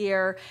every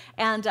year.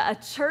 And a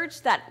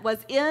church that was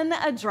in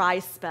a dry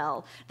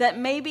spell, that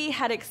maybe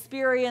had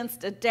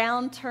experienced a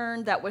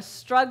downturn, that was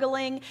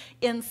struggling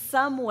in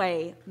some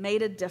way,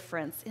 made a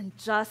difference in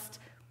just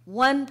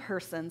one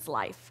person's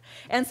life.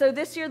 And so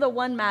this year, the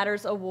One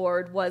Matters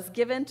Award was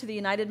given to the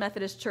United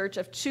Methodist Church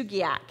of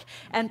Chugiak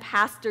and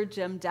Pastor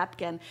Jim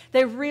Depkin.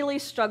 They really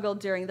struggled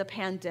during the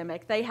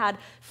pandemic. They had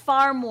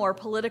far more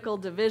political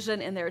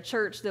division in their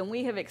church than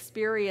we have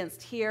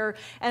experienced here,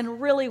 and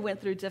really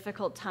went through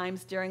difficult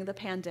times during the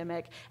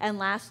pandemic. And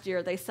last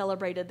year, they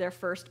celebrated their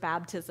first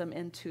baptism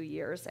in 2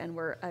 years, and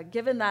were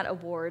given that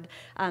award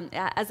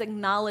as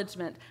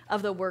acknowledgement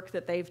of the work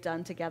that they've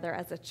done together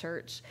as a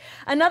church.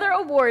 Another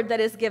award that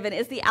is given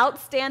is the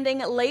Outstanding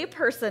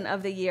Layperson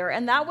of the Year,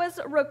 and that was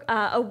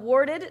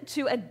awarded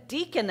to a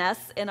deaconess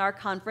in our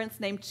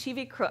conference named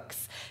Chivi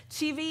Crooks.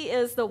 Chivi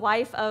is the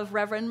wife of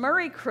Reverend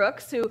Murray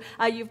Crooks, who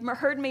you've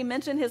heard me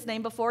mention his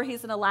name before.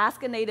 He's an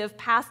Alaska Native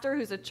pastor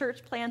who's a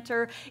church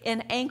planter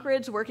in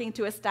Anchorage, working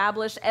to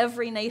establish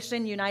Every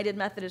Nation United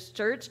Methodist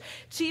Church.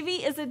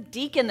 Chivi is a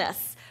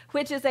deaconess,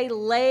 which is a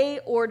lay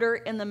order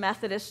in the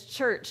Methodist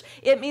Church.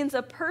 It means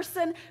a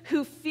person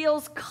who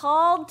feels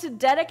called to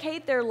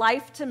dedicate their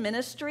life to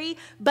ministry,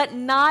 but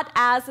not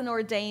as an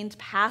ordained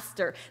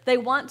pastor. They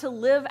want to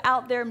live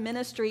out their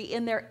ministry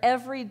in their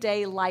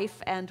everyday life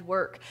and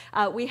work.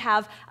 We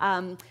have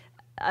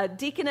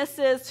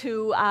deaconesses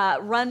who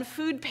run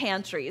food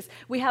pantries.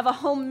 We have a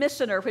home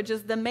missioner, which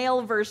is the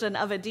male version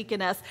of a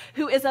deaconess,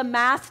 who is a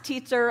math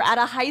teacher at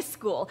a high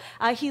school.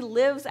 He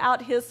lives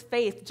out his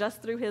faith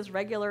just through his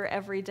regular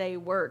everyday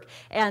work.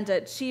 And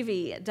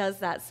Chivi does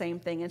that same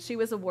thing, and she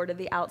was awarded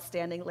the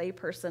Outstanding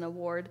Layperson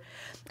Award.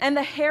 And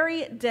the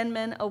Harry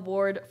Denman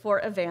Award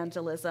for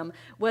Evangelism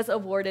was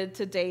awarded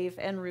to Dave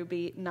and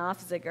Ruby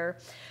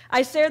Knopfziger.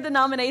 I shared the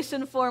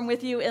nomination form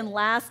with you in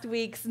last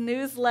week's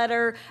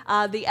newsletter.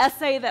 The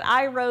essay that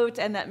I wrote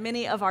and that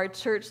many of our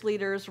church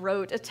leaders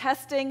wrote,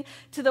 attesting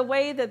to the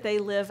way that they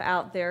live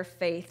out their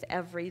faith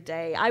every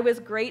day. I was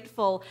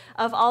grateful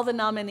of all the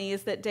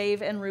nominees that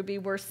Dave and Ruby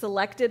were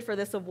selected for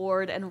this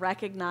award and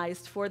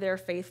recognized for their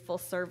faithful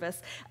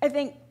service. I'm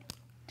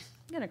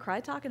going to cry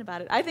talking about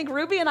it. I think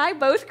Ruby and I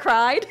both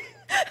cried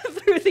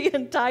through the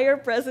entire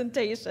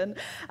presentation.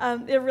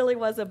 It really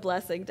was a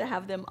blessing to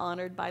have them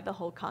honored by the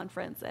whole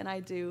conference, and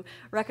I do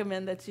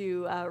recommend that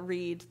you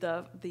read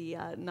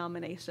the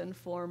nomination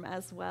form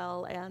as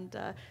well and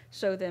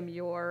show them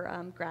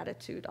your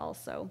gratitude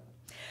also.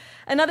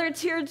 Another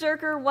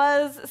tearjerker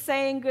was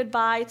saying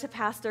goodbye to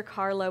Pastor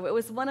Carlo. It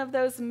was one of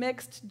those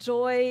mixed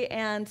joy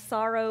and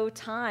sorrow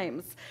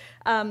times.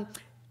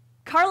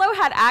 Carlo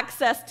had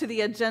access to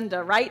the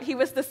agenda, right? He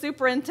was the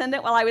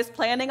superintendent while I was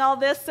planning all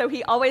this, so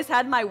he always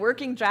had my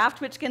working draft,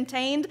 which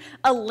contained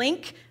a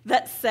link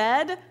that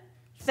said,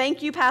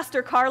 "Thank you,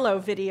 Pastor Carlo"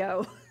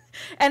 video.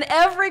 And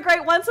every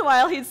great once in a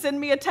while, he'd send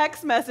me a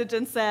text message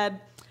and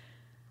said,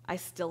 "I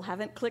still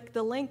haven't clicked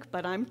the link,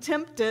 but I'm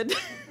tempted."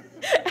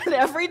 And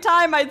every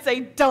time I'd say,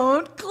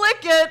 "Don't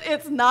click it.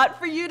 It's not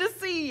for you to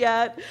see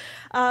yet."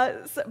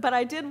 But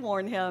I did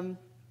warn him,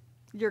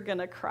 "You're going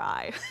to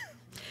cry."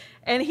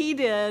 And he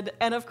did,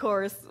 and of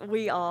course,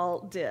 we all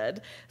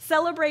did.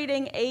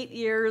 Celebrating 8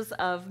 years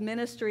of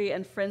ministry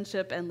and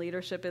friendship and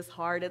leadership is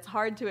hard. It's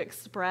hard to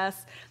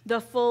express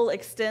the full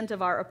extent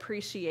of our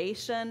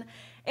appreciation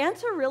and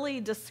to really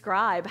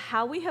describe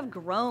how we have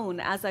grown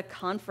as a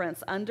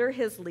conference under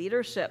his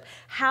leadership,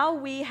 how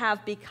we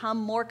have become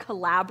more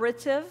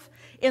collaborative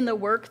in the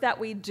work that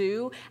we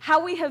do,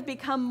 how we have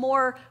become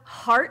more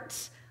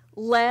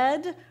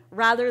heart-led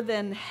rather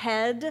than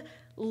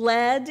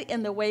head-led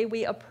in the way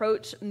we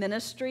approach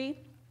ministry.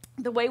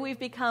 the way we've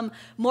become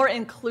more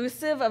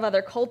inclusive of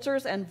other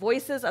cultures and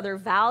voices, other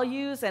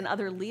values, and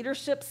other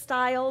leadership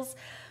styles.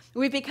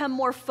 We've become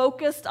more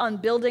focused on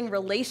building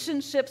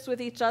relationships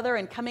with each other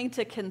and coming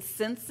to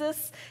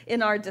consensus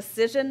in our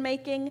decision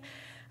making.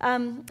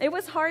 It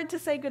was hard to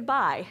say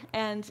goodbye,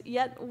 and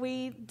yet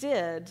we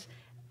did.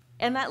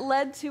 And that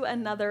led to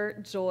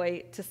another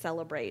joy to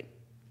celebrate.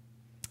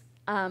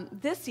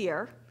 This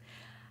year,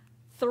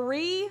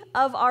 3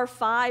 of our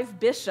 5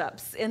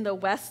 bishops in the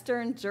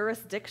Western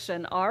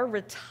jurisdiction are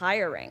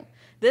retiring.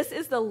 This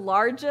is the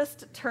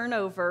largest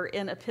turnover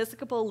in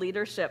Episcopal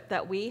leadership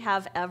that we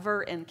have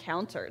ever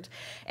encountered.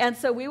 And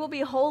so we will be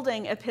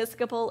holding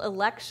Episcopal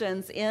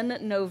elections in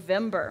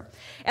November.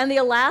 And the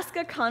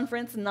Alaska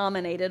Conference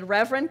nominated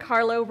Reverend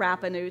Carlo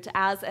Rappanute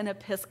as an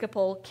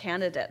Episcopal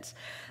candidate.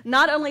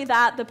 Not only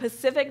that, the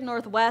Pacific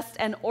Northwest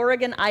and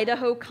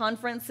Oregon-Idaho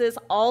conferences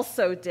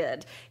also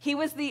did. He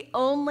was the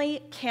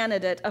only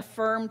candidate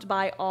affirmed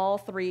by all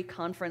 3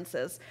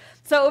 conferences.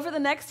 So over the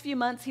next few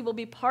months, he will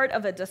be part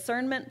of a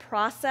discernment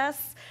process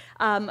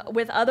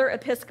with other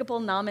Episcopal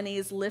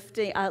nominees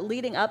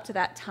leading up to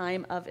that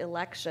time of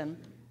election.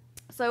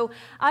 So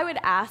I would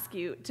ask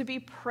you to be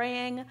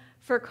praying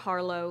for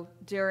Carlo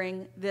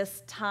during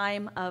this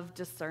time of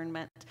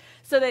discernment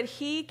so that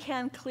he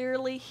can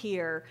clearly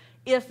hear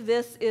if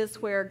this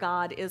is where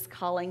God is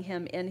calling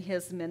him in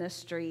his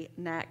ministry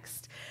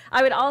next.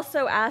 I would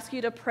also ask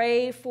you to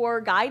pray for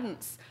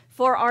guidance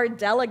for our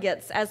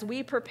delegates as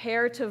we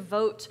prepare to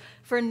vote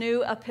for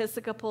new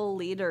Episcopal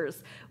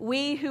leaders.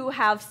 We who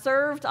have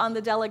served on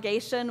the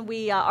delegation,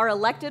 we are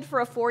elected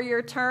for a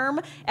 4-year term,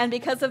 and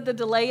because of the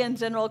delay in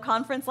General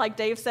Conference, like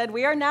Dave said,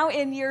 we are now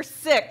in year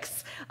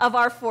 6 of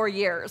our 4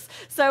 years.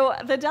 So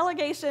the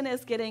delegation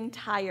is getting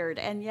tired,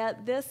 and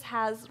yet this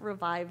has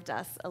revived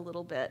us a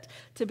little bit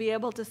to be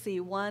able to see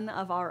one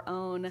of our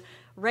own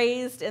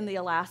raised in the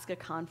Alaska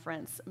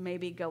Conference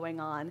maybe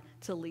going on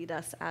to lead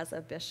us as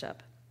a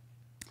bishop.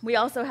 We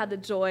also had the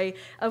joy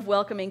of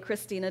welcoming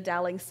Christina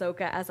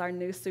Dowling-Soka as our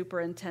new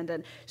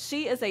superintendent.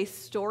 She is a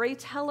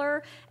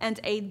storyteller and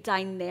a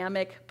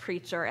dynamic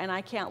preacher, and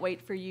I can't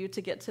wait for you to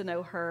get to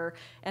know her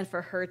and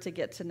for her to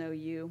get to know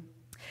you.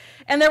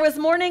 And there was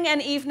morning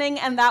and evening,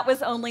 and that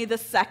was only the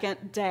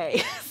 2nd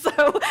day. So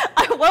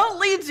I won't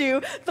lead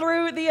you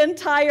through the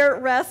entire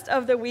rest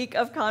of the week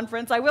of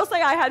conference. I will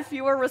say I had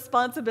fewer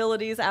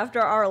responsibilities after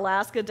our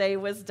Alaska day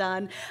was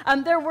done.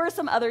 There were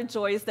some other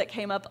joys that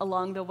came up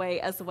along the way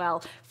as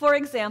well. For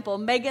example,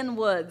 Megan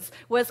Woods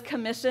was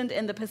commissioned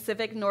in the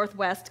Pacific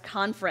Northwest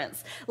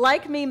Conference.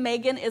 Like me,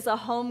 Megan is a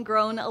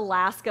homegrown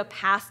Alaska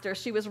pastor.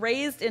 She was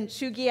raised in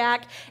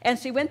Chugiak, and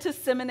she went to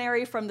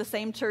seminary from the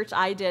same church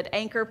I did,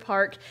 Anchor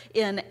Park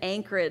in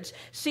Anchorage.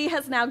 She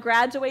has now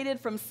graduated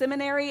from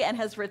seminary and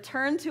has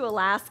returned to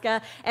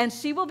Alaska, and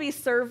she will be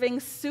serving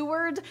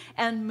Seward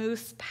and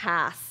Moose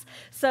Pass.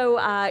 So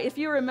if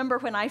you remember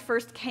when I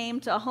first came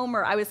to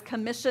Homer, I was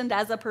commissioned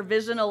as a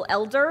provisional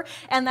elder,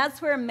 and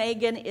that's where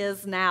Megan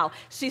is now.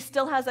 She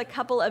still has a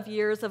couple of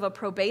years of a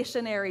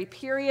probationary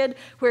period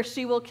where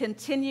she will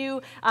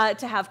continue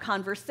to have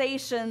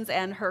conversations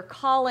and her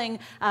calling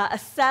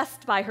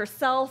assessed by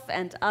herself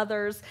and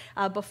others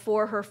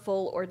before her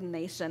full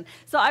ordination.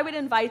 So I would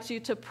invite you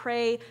to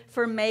pray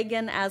for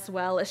Megan as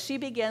well as she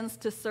begins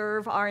to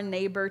serve our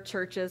neighbor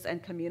churches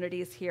and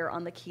communities here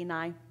on the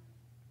Kenai.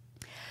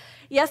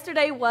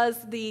 Yesterday was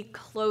the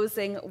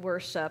closing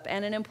worship,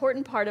 and an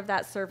important part of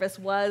that service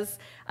was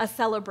a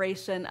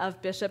celebration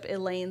of Bishop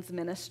Elaine's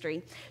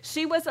ministry.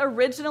 She was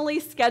originally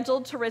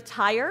scheduled to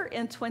retire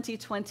in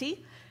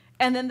 2020,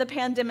 and then the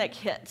pandemic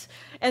hit,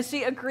 and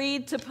she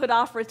agreed to put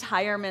off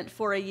retirement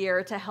for a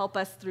year to help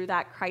us through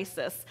that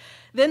crisis.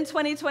 Then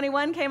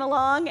 2021 came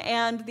along,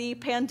 and the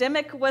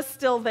pandemic was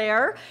still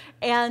there,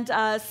 and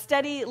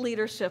steady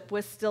leadership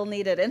was still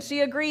needed. And she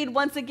agreed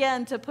once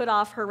again to put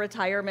off her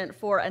retirement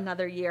for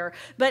another year.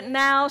 But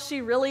now she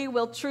really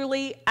will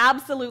truly,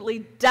 absolutely,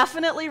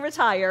 definitely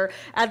retire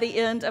at the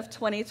end of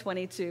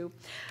 2022.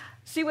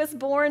 She was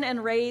born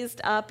and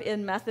raised up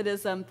in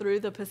Methodism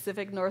through the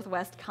Pacific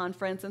Northwest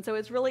Conference, and so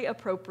it's really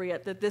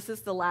appropriate that this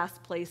is the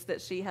last place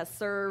that she has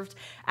served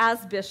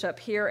as bishop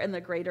here in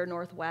the greater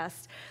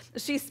Northwest.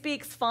 She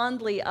speaks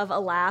fondly of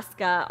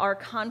Alaska, our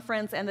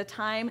conference, and the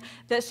time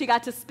that she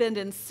got to spend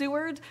in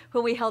Seward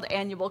when we held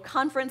annual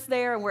conference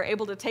there and were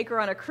able to take her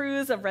on a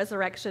cruise of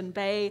Resurrection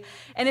Bay.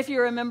 And if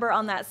you remember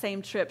on that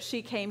same trip,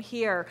 she came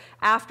here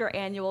after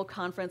annual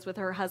conference with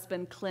her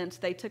husband, Clint.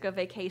 They took a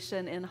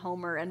vacation in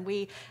Homer, and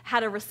we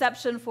had a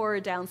reception for her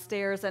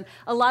downstairs, and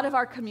a lot of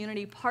our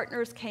community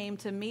partners came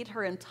to meet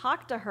her and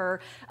talk to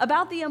her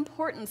about the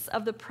importance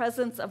of the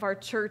presence of our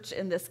church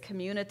in this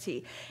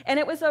community. And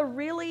it was a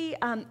really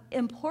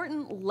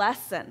important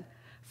lesson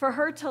for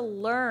her to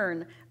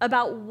learn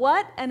about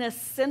what an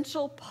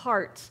essential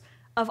part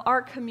of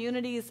our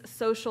community's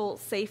social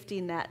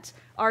safety net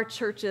our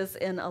churches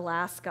in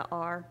Alaska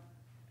are.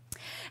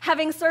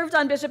 Having served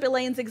on Bishop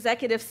Elaine's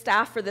executive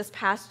staff for this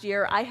past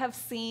year, I have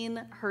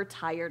seen her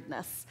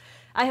tiredness.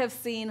 I have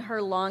seen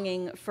her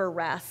longing for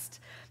rest.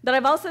 But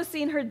I've also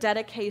seen her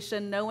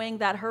dedication, knowing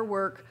that her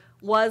work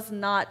was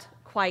not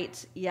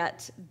quite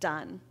yet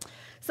done.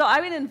 So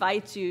I would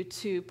invite you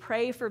to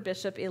pray for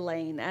Bishop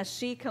Elaine as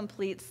she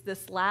completes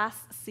this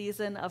last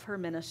season of her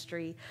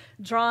ministry,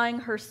 drawing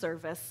her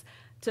service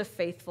to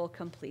faithful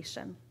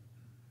completion.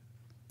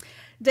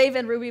 Dave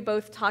and Ruby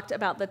both talked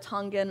about the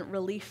Tongan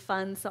Relief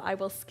Fund, so I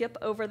will skip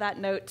over that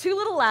note. Two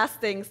little last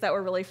things that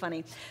were really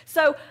funny.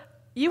 So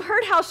you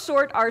heard how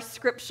short our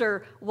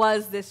scripture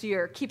was this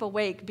year. Keep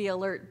awake, be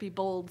alert, be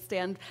bold,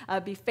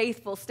 be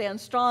faithful,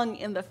 stand strong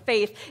in the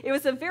faith. It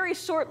was a very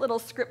short little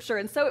scripture,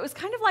 and so it was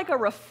kind of like a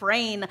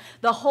refrain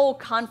the whole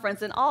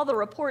conference and all the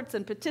reports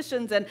and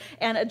petitions and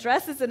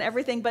addresses and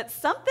everything, but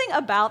something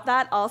about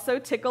that also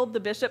tickled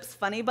the bishop's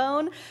funny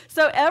bone.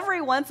 So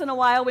every once in a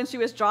while when she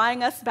was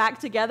drawing us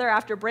back together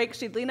after break,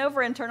 she'd lean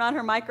over and turn on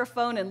her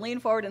microphone and lean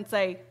forward and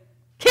say,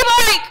 "Keep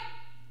awake!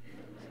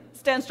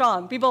 Stand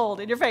strong, be bold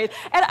in your faith."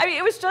 And I mean,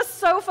 it was just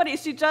so funny.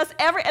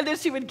 And then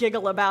she would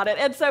giggle about it.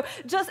 And so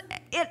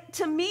it,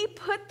 to me,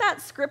 put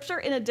that scripture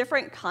in a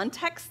different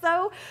context,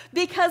 though,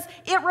 because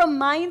it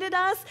reminded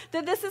us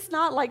that this is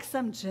not like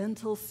some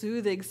gentle,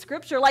 soothing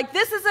scripture. Like,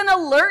 this is an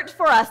alert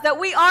for us that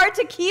we are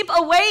to keep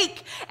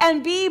awake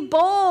and be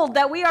bold,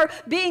 that we are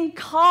being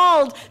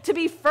called to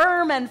be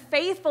firm and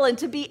faithful and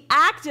to be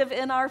active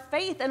in our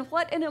faith. And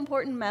what an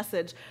important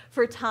message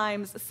for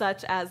times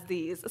such as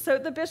these. So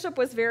the bishop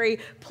was very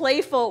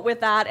playful with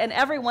that, and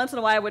every once in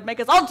a while would make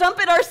us all jump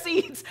in our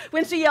seats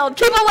when she yelled,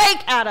 "Keep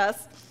awake!" at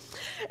us.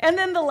 And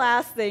then the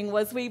last thing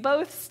was we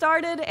both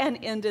started and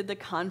ended the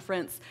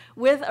conference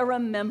with a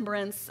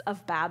remembrance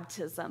of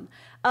baptism,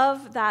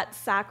 of that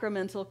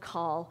sacramental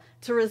call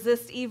to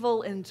resist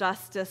evil,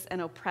 injustice,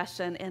 and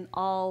oppression in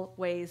all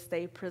ways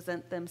they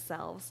present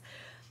themselves.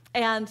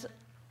 And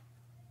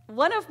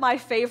one of my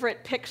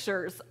favorite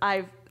pictures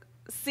I've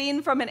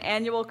seen from an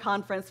annual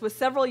conference was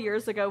several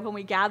years ago when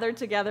we gathered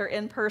together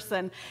in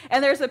person.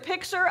 And there's a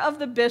picture of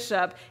the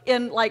bishop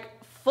in like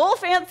full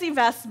fancy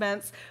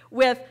vestments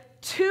with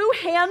 2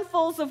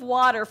 handfuls of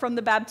water from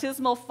the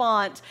baptismal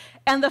font,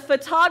 and the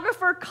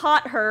photographer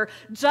caught her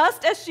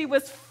just as she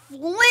was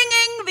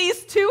flinging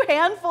these 2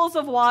 handfuls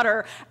of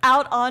water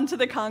out onto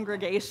the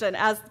congregation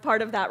as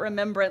part of that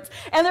remembrance.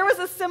 And there was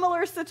a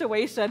similar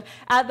situation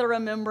at the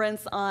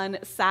remembrance on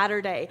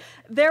Saturday.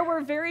 There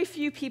were very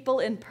few people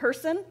in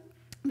person.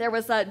 There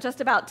was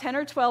just about 10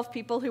 or 12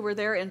 people who were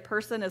there in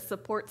person as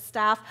support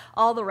staff.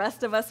 All the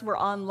rest of us were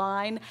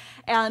online.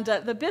 And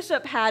the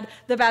bishop had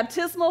the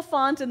baptismal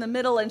font in the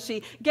middle, and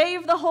she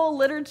gave the whole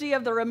liturgy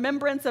of the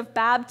remembrance of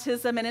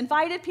baptism and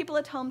invited people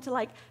at home to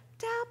like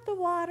dab the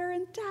water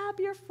and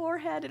dab your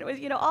forehead. And it was,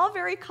 all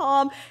very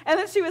calm. And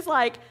then she was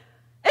like,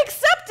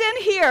 "Except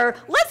in here,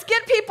 let's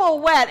get people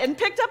wet," and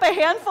picked up a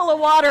handful of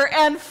water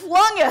and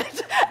flung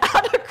it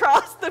out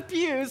across the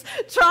pews,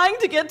 trying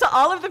to get to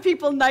all of the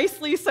people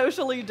nicely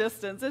socially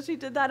distanced. And she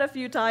did that a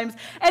few times.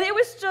 And it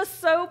was just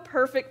so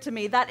perfect to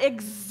me, that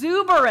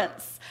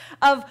exuberance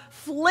of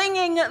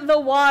flinging the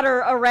water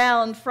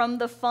around from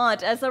the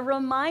font as a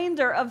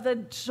reminder of the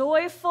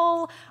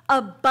joyful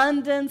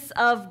abundance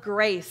of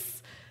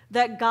grace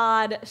that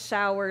God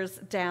showers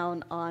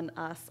down on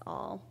us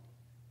all.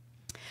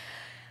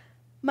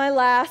 My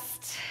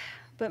last,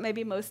 but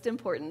maybe most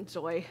important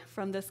joy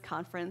from this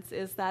conference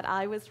is that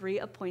I was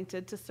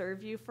reappointed to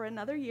serve you for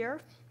another year.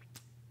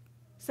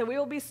 So we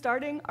will be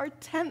starting our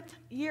 10th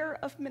year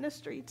of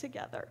ministry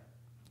together.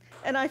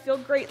 And I feel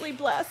greatly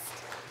blessed.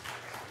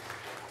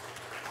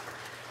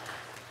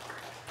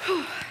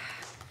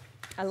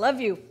 I love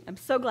you. I'm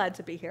so glad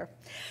to be here.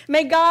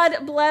 May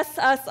God bless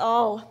us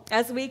all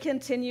as we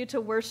continue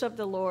to worship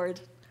the Lord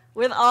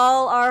with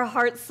all our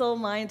heart, soul,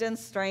 mind, and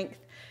strength,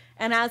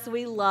 and as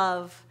we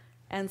love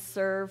and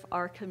serve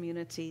our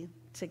community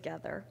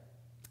together.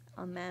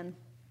 Amen.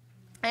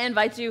 I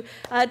invite you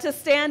to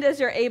stand as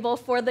you're able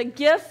for the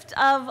gift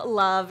of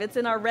love. It's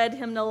in our red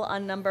hymnal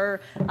on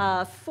number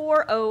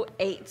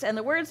 408. And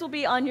the words will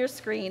be on your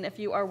screen if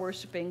you are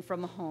worshiping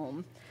from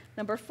home.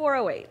 Number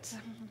 408.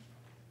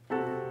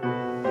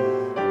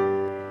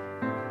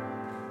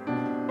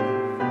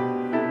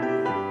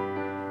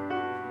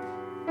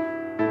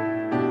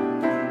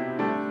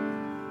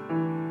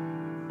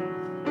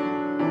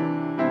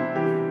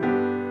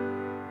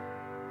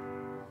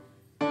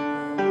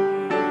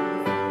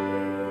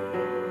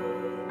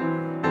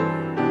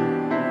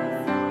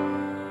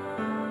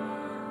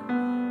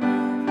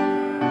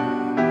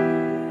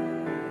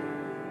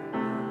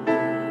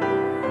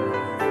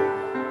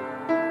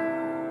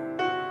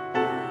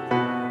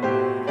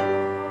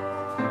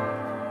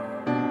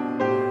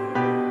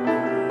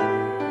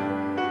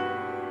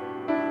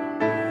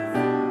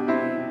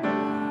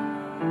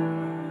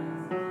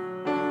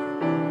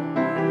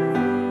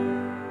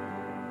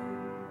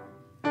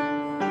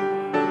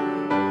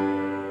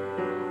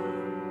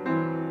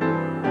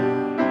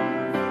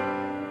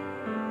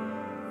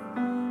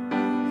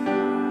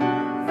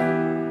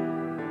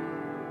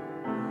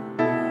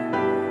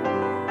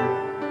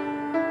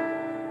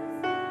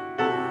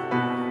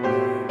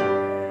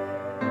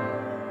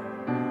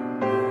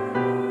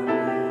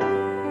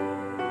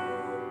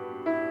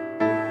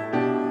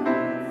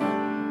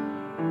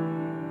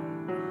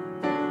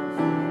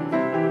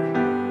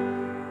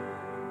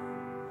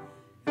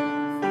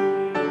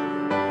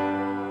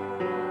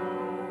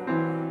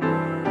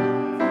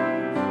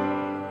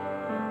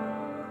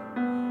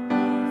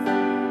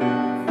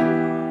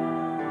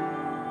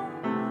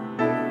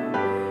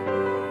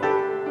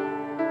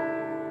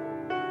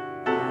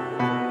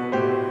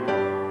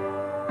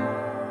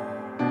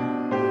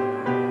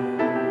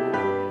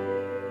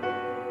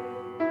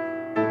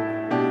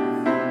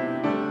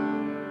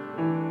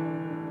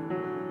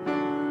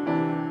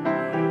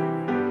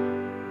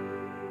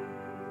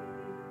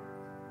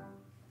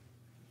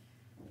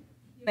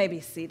 may be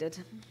seated.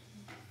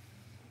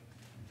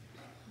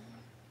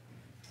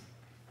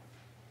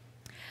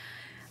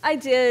 I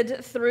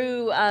did,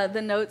 through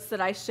the notes that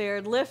I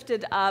shared,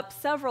 lifted up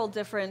several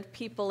different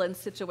people and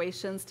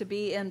situations to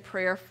be in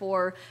prayer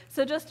for.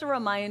 So just a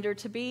reminder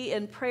to be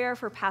in prayer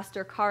for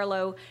Pastor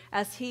Carlo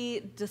as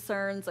he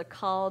discerns a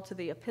call to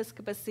the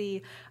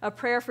episcopacy, a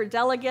prayer for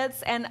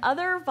delegates and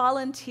other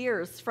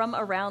volunteers from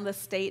around the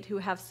state who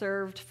have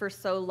served for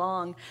so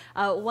long.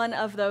 One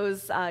of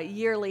those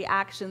yearly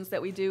actions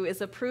that we do is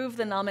approve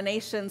the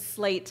nomination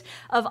slate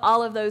of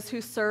all of those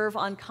who serve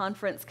on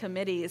conference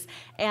committees.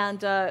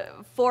 And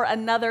for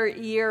another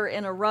year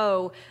in a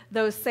row,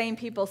 those same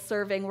people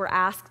serving were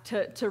asked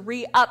to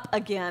re-up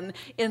again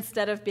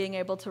instead of being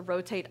able to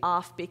rotate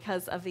off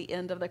because of the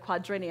end of the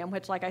quadrennium,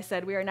 which, like I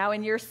said, we are now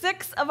in year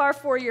 6 of our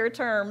 4-year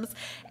terms.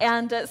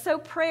 And so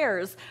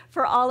prayers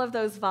for all of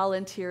those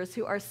volunteers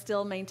who are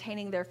still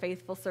maintaining their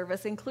faithful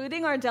service,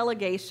 including our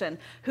delegation,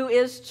 who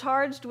is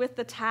charged with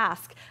the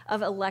task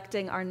of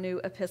electing our new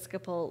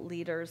Episcopal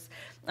leaders.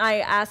 I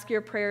ask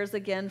your prayers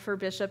again for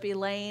Bishop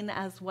Elaine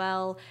as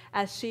well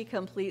as she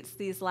completes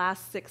these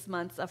last 6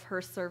 months of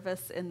her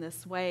service in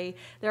this way.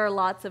 There are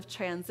lots of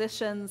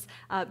transitions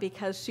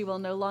because she will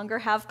no longer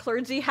have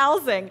clergy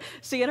housing.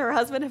 She and her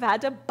husband have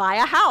had to buy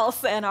a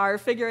house and are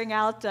figuring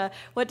out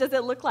what does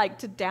it look like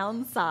to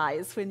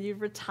downsize when you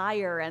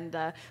retire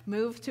and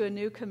move to a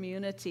new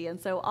community. And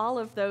so all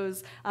of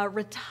those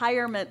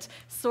retirement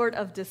sort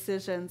of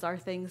decisions are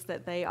things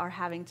that they are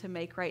having to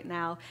make right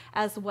now,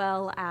 as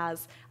well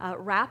as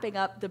wrapping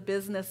up the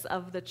business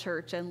of the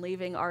church and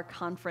leaving our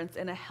conference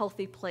in a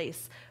healthy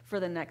place for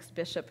the next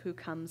bishop who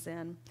comes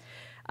in.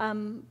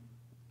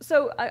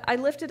 So I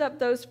lifted up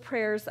those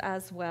prayers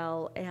as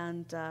well,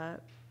 and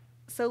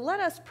so let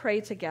us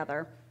pray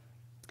together.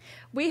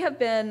 We have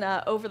been,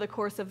 over the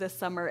course of this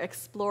summer,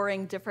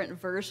 exploring different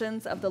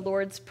versions of the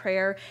Lord's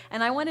Prayer,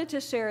 and I wanted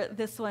to share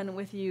this one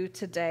with you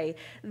today.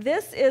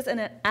 This is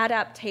an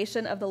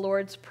adaptation of the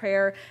Lord's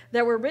Prayer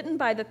that were written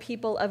by the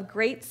people of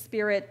Great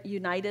Spirit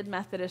United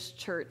Methodist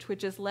Church,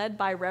 which is led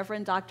by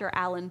Reverend Dr.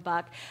 Alan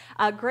Buck.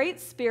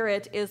 Great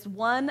Spirit is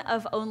one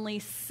of only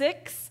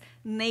 6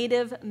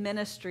 Native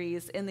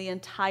ministries in the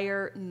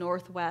entire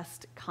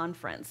Northwest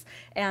Conference.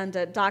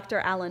 And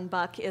Dr. Alan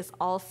Buck is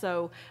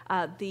also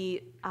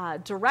the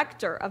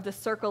director of the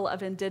Circle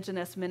of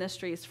Indigenous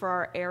Ministries for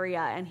our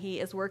area, and he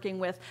is working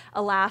with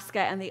Alaska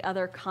and the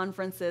other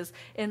conferences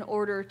in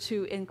order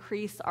to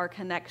increase our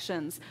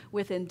connections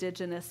with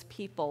Indigenous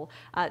people,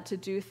 to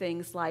do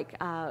things like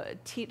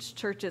teach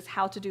churches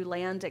how to do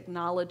land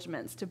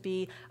acknowledgments, to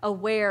be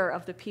aware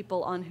of the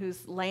people on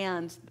whose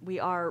land we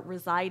are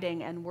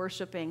residing and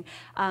worshiping,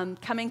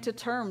 coming to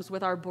terms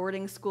with our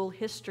boarding school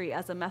history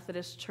as a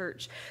Methodist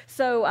church.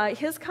 So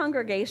his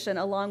congregation,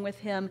 along with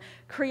him,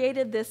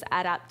 created this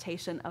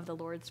adaptation of the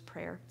Lord's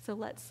Prayer. So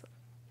let's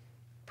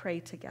pray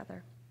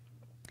together.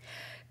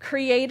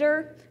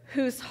 Creator,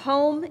 whose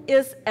home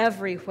is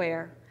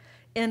everywhere,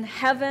 in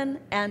heaven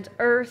and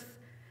earth,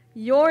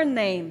 your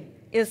name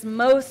is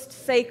most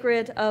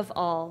sacred of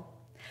all.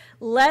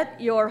 Let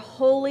your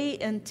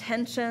holy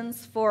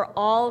intentions for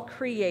all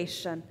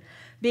creation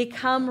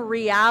become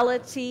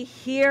reality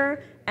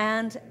here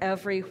and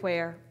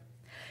everywhere.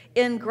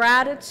 In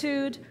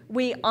gratitude,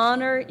 we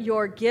honor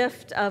your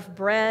gift of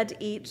bread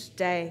each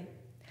day.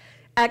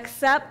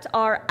 Accept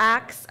our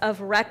acts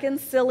of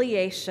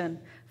reconciliation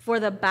for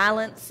the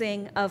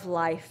balancing of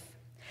life.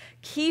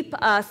 Keep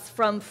us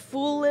from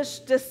foolish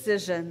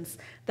decisions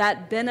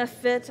that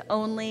benefit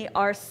only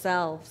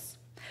ourselves.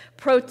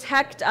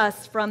 Protect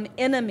us from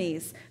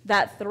enemies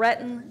that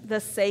threaten the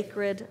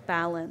sacred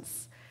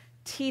balance.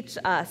 Teach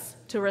us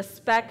to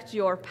respect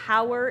your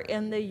power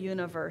in the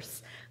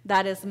universe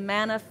that is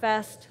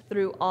manifest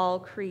through all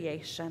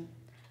creation.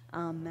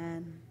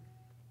 Amen.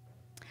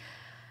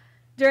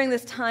 During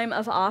this time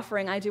of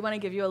offering, I do want to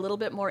give you a little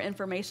bit more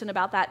information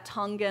about that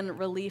Tongan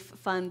Relief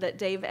Fund that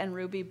Dave and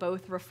Ruby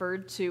both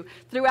referred to.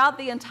 Throughout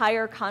the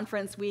entire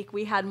conference week,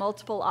 we had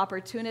multiple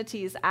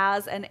opportunities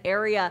as an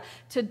area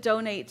to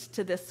donate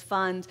to this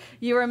fund.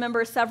 You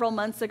remember several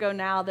months ago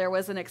now, there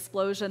was an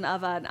explosion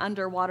of an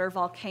underwater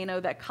volcano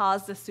that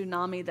caused a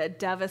tsunami that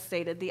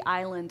devastated the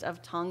island of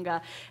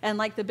Tonga. And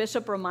like the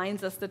bishop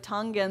reminds us, the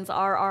Tongans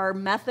are our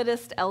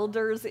Methodist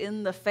elders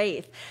in the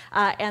faith.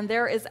 And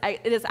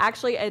it is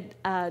actually a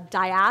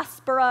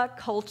diaspora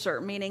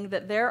culture, meaning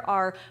that there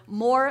are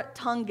more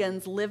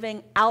Tongans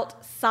living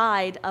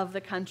outside of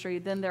the country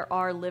than there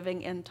are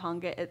living in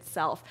Tonga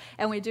itself.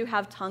 And we do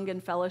have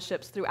Tongan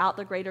fellowships throughout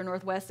the greater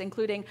Northwest,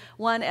 including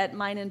one at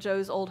mine and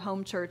Joe's old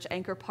home church,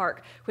 Anchor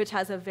Park, which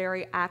has a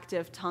very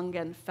active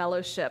Tongan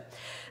fellowship.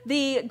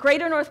 The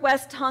Greater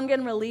Northwest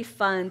Tongan Relief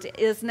Fund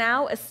is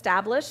now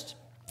established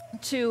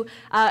to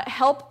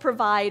help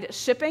provide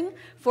shipping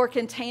for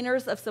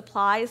containers of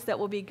supplies that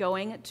will be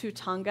going to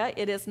Tonga.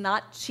 It is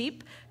not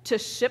cheap to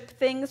ship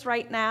things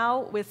right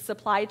now with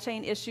supply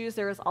chain issues.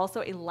 There is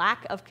also a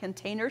lack of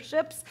container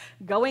ships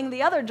going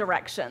the other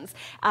directions.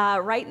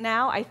 Right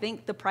now, I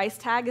think the price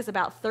tag is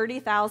about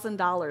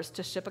 $30,000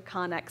 to ship a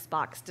Connex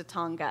box to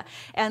Tonga.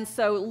 And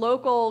so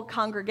local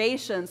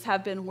congregations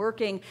have been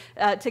working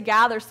to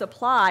gather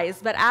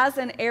supplies, but as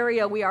an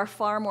area, we are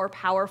far more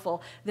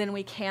powerful than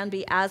we can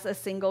be as a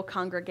single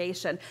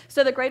congregation.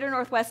 So the Greater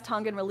Northwest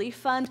Tongan Relief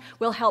Fund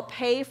will help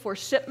pay for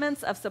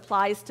shipments of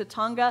supplies to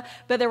Tonga,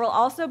 but there will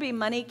also be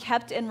money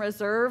kept in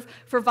reserve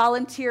for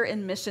volunteer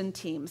and mission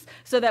teams,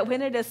 so that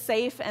when it is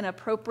safe and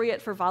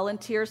appropriate for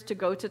volunteers to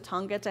go to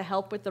Tonga to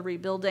help with the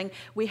rebuilding,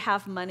 we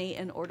have money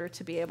in order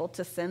to be able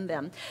to send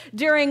them.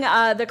 During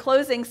the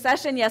closing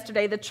session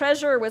yesterday, the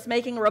treasurer was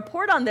making a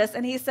report on this,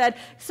 and he said,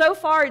 so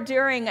far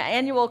during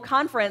annual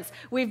conference,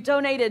 we've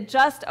donated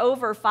just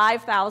over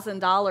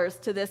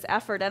 $5,000 to this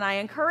effort, and I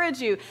encourage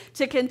you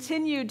to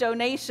continue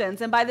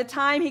donations. And by the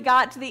time he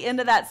got to the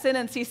end of that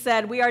sentence, he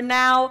said, we are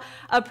now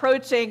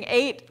approaching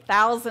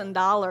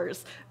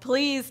 $8,000.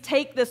 Please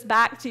take this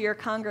back to your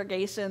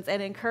congregations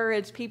and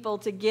encourage people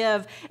to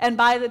give. And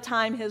by the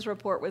time his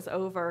report was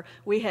over,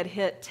 we had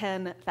hit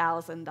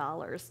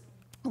 $10,000.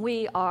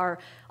 We are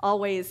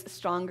always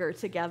stronger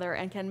together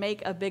and can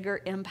make a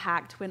bigger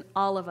impact when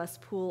all of us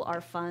pool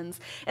our funds.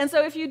 And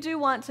so if you do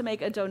want to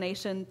make a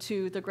donation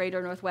to the Greater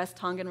Northwest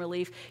Tongan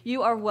Relief,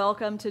 you are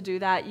welcome to do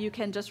that. You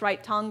can just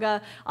write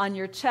Tonga on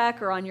your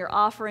check or on your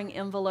offering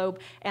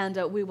envelope, and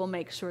we will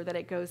make sure that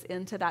it goes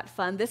into that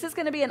fund. This is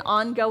going to be an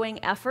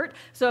ongoing effort,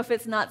 so if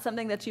it's not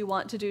something that you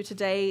want to do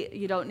today,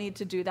 you don't need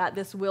to do that.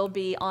 This will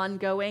be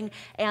ongoing,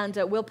 and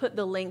we'll put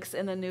the links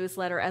in the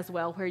newsletter as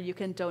well where you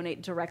can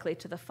donate directly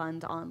to the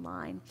fund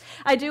online.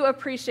 I do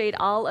appreciate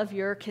all of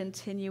your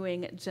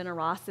continuing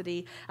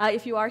generosity.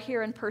 If you are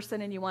here in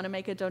person and you want to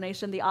make a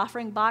donation, the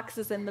offering box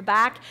is in the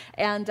back,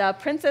 and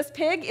Princess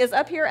Pig is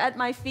up here at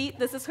my feet.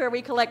 This is where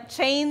we collect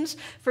change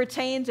for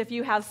change. If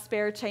you have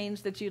spare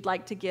change that you'd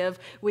like to give,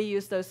 we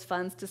use those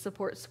funds to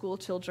support school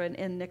children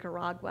in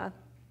Nicaragua.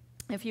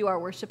 If you are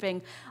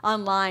worshiping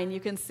online,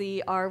 you can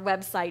see our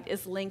website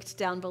is linked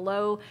down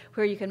below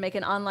where you can make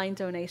an online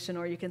donation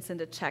or you can send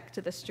a check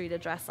to the street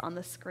address on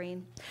the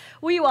screen.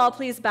 Will you all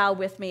please bow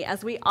with me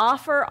as we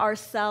offer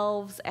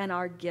ourselves and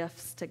our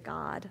gifts to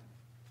God?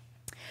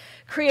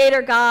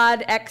 Creator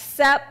God,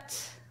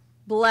 accept,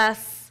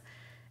 bless,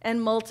 and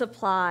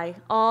multiply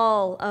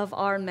all of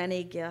our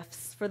many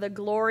gifts for the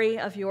glory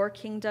of your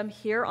kingdom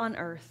here on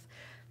earth,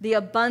 the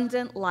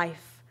abundant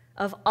life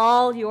of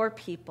all your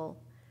people,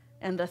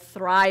 and the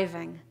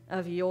thriving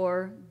of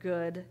your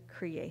good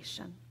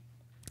creation.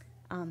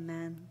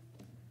 Amen.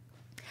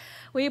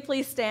 Will you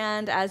please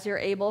stand as you're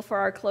able for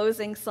our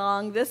closing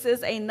song? This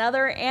is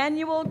another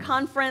annual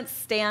conference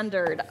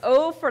standard,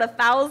 Oh, for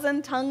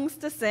 1,000 Tongues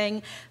to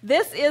Sing.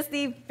 This is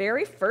the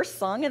very first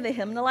song in the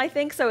hymnal, I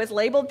think, so it's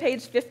labeled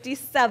page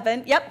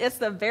 57. Yep, it's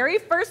the very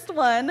first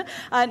one,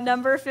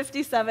 number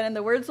 57, and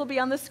the words will be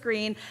on the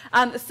screen.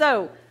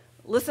 So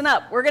listen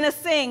up. We're going to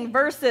sing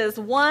verses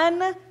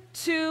 1,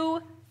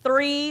 2,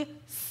 3,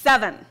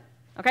 7.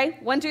 Okay?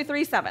 1, 2,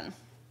 3, 7.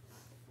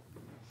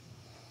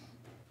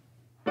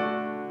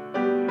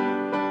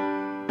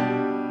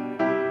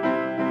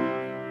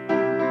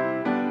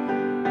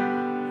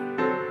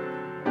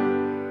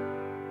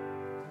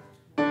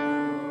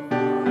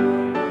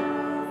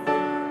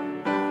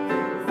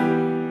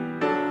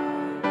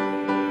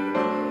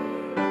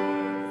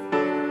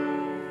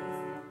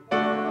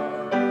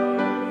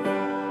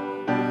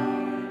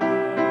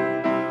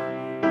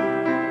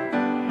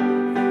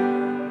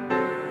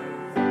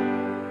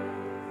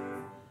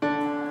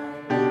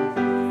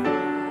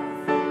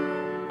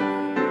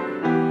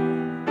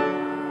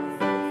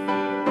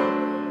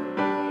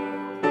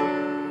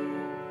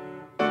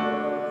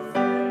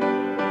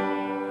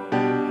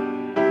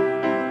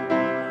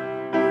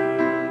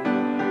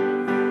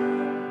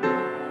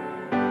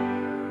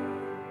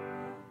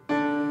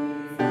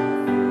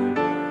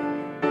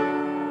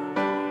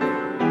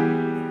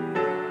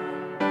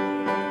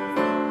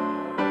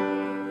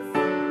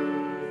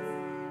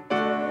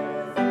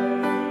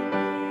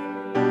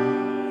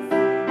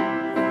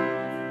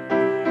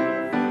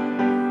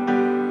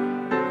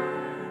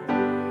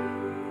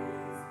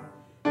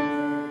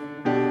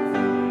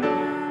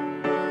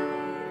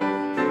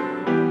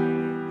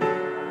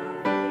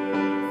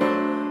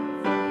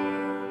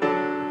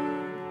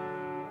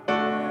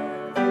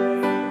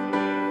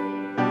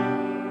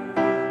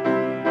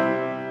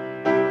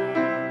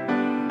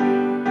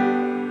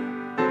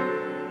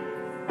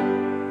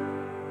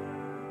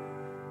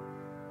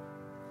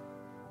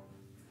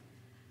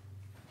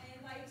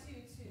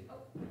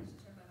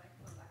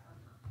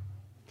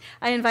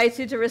 I invite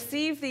you to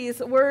receive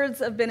these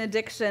words of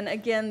benediction.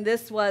 Again,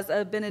 this was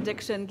a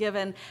benediction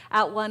given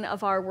at one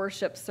of our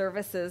worship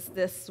services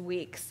this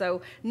week.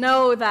 So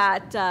know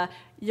that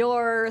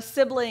your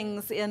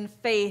siblings in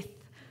faith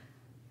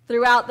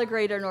throughout the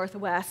Greater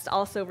Northwest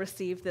also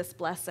receive this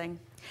blessing.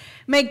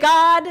 May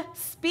God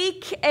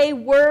speak a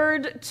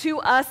word to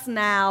us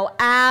now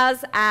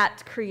as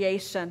at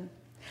creation.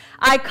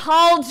 I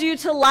called you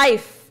to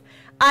life.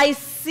 I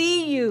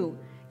see you.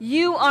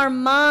 You are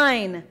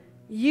mine.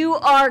 You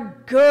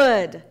are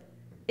good.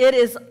 It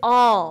is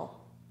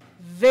all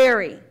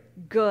very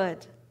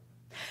good.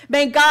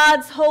 May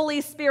God's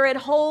Holy Spirit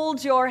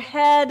hold your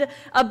head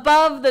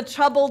above the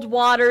troubled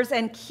waters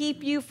and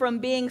keep you from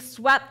being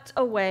swept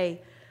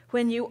away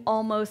when you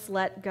almost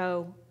let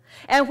go.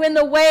 And when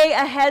the way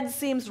ahead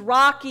seems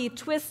rocky,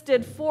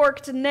 twisted,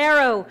 forked,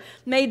 narrow,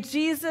 may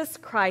Jesus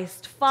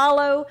Christ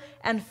follow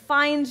and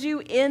find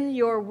you in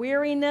your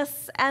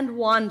weariness and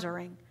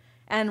wandering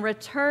and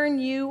return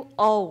you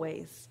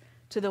always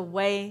to the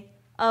way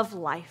of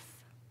life.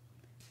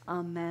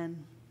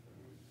 Amen.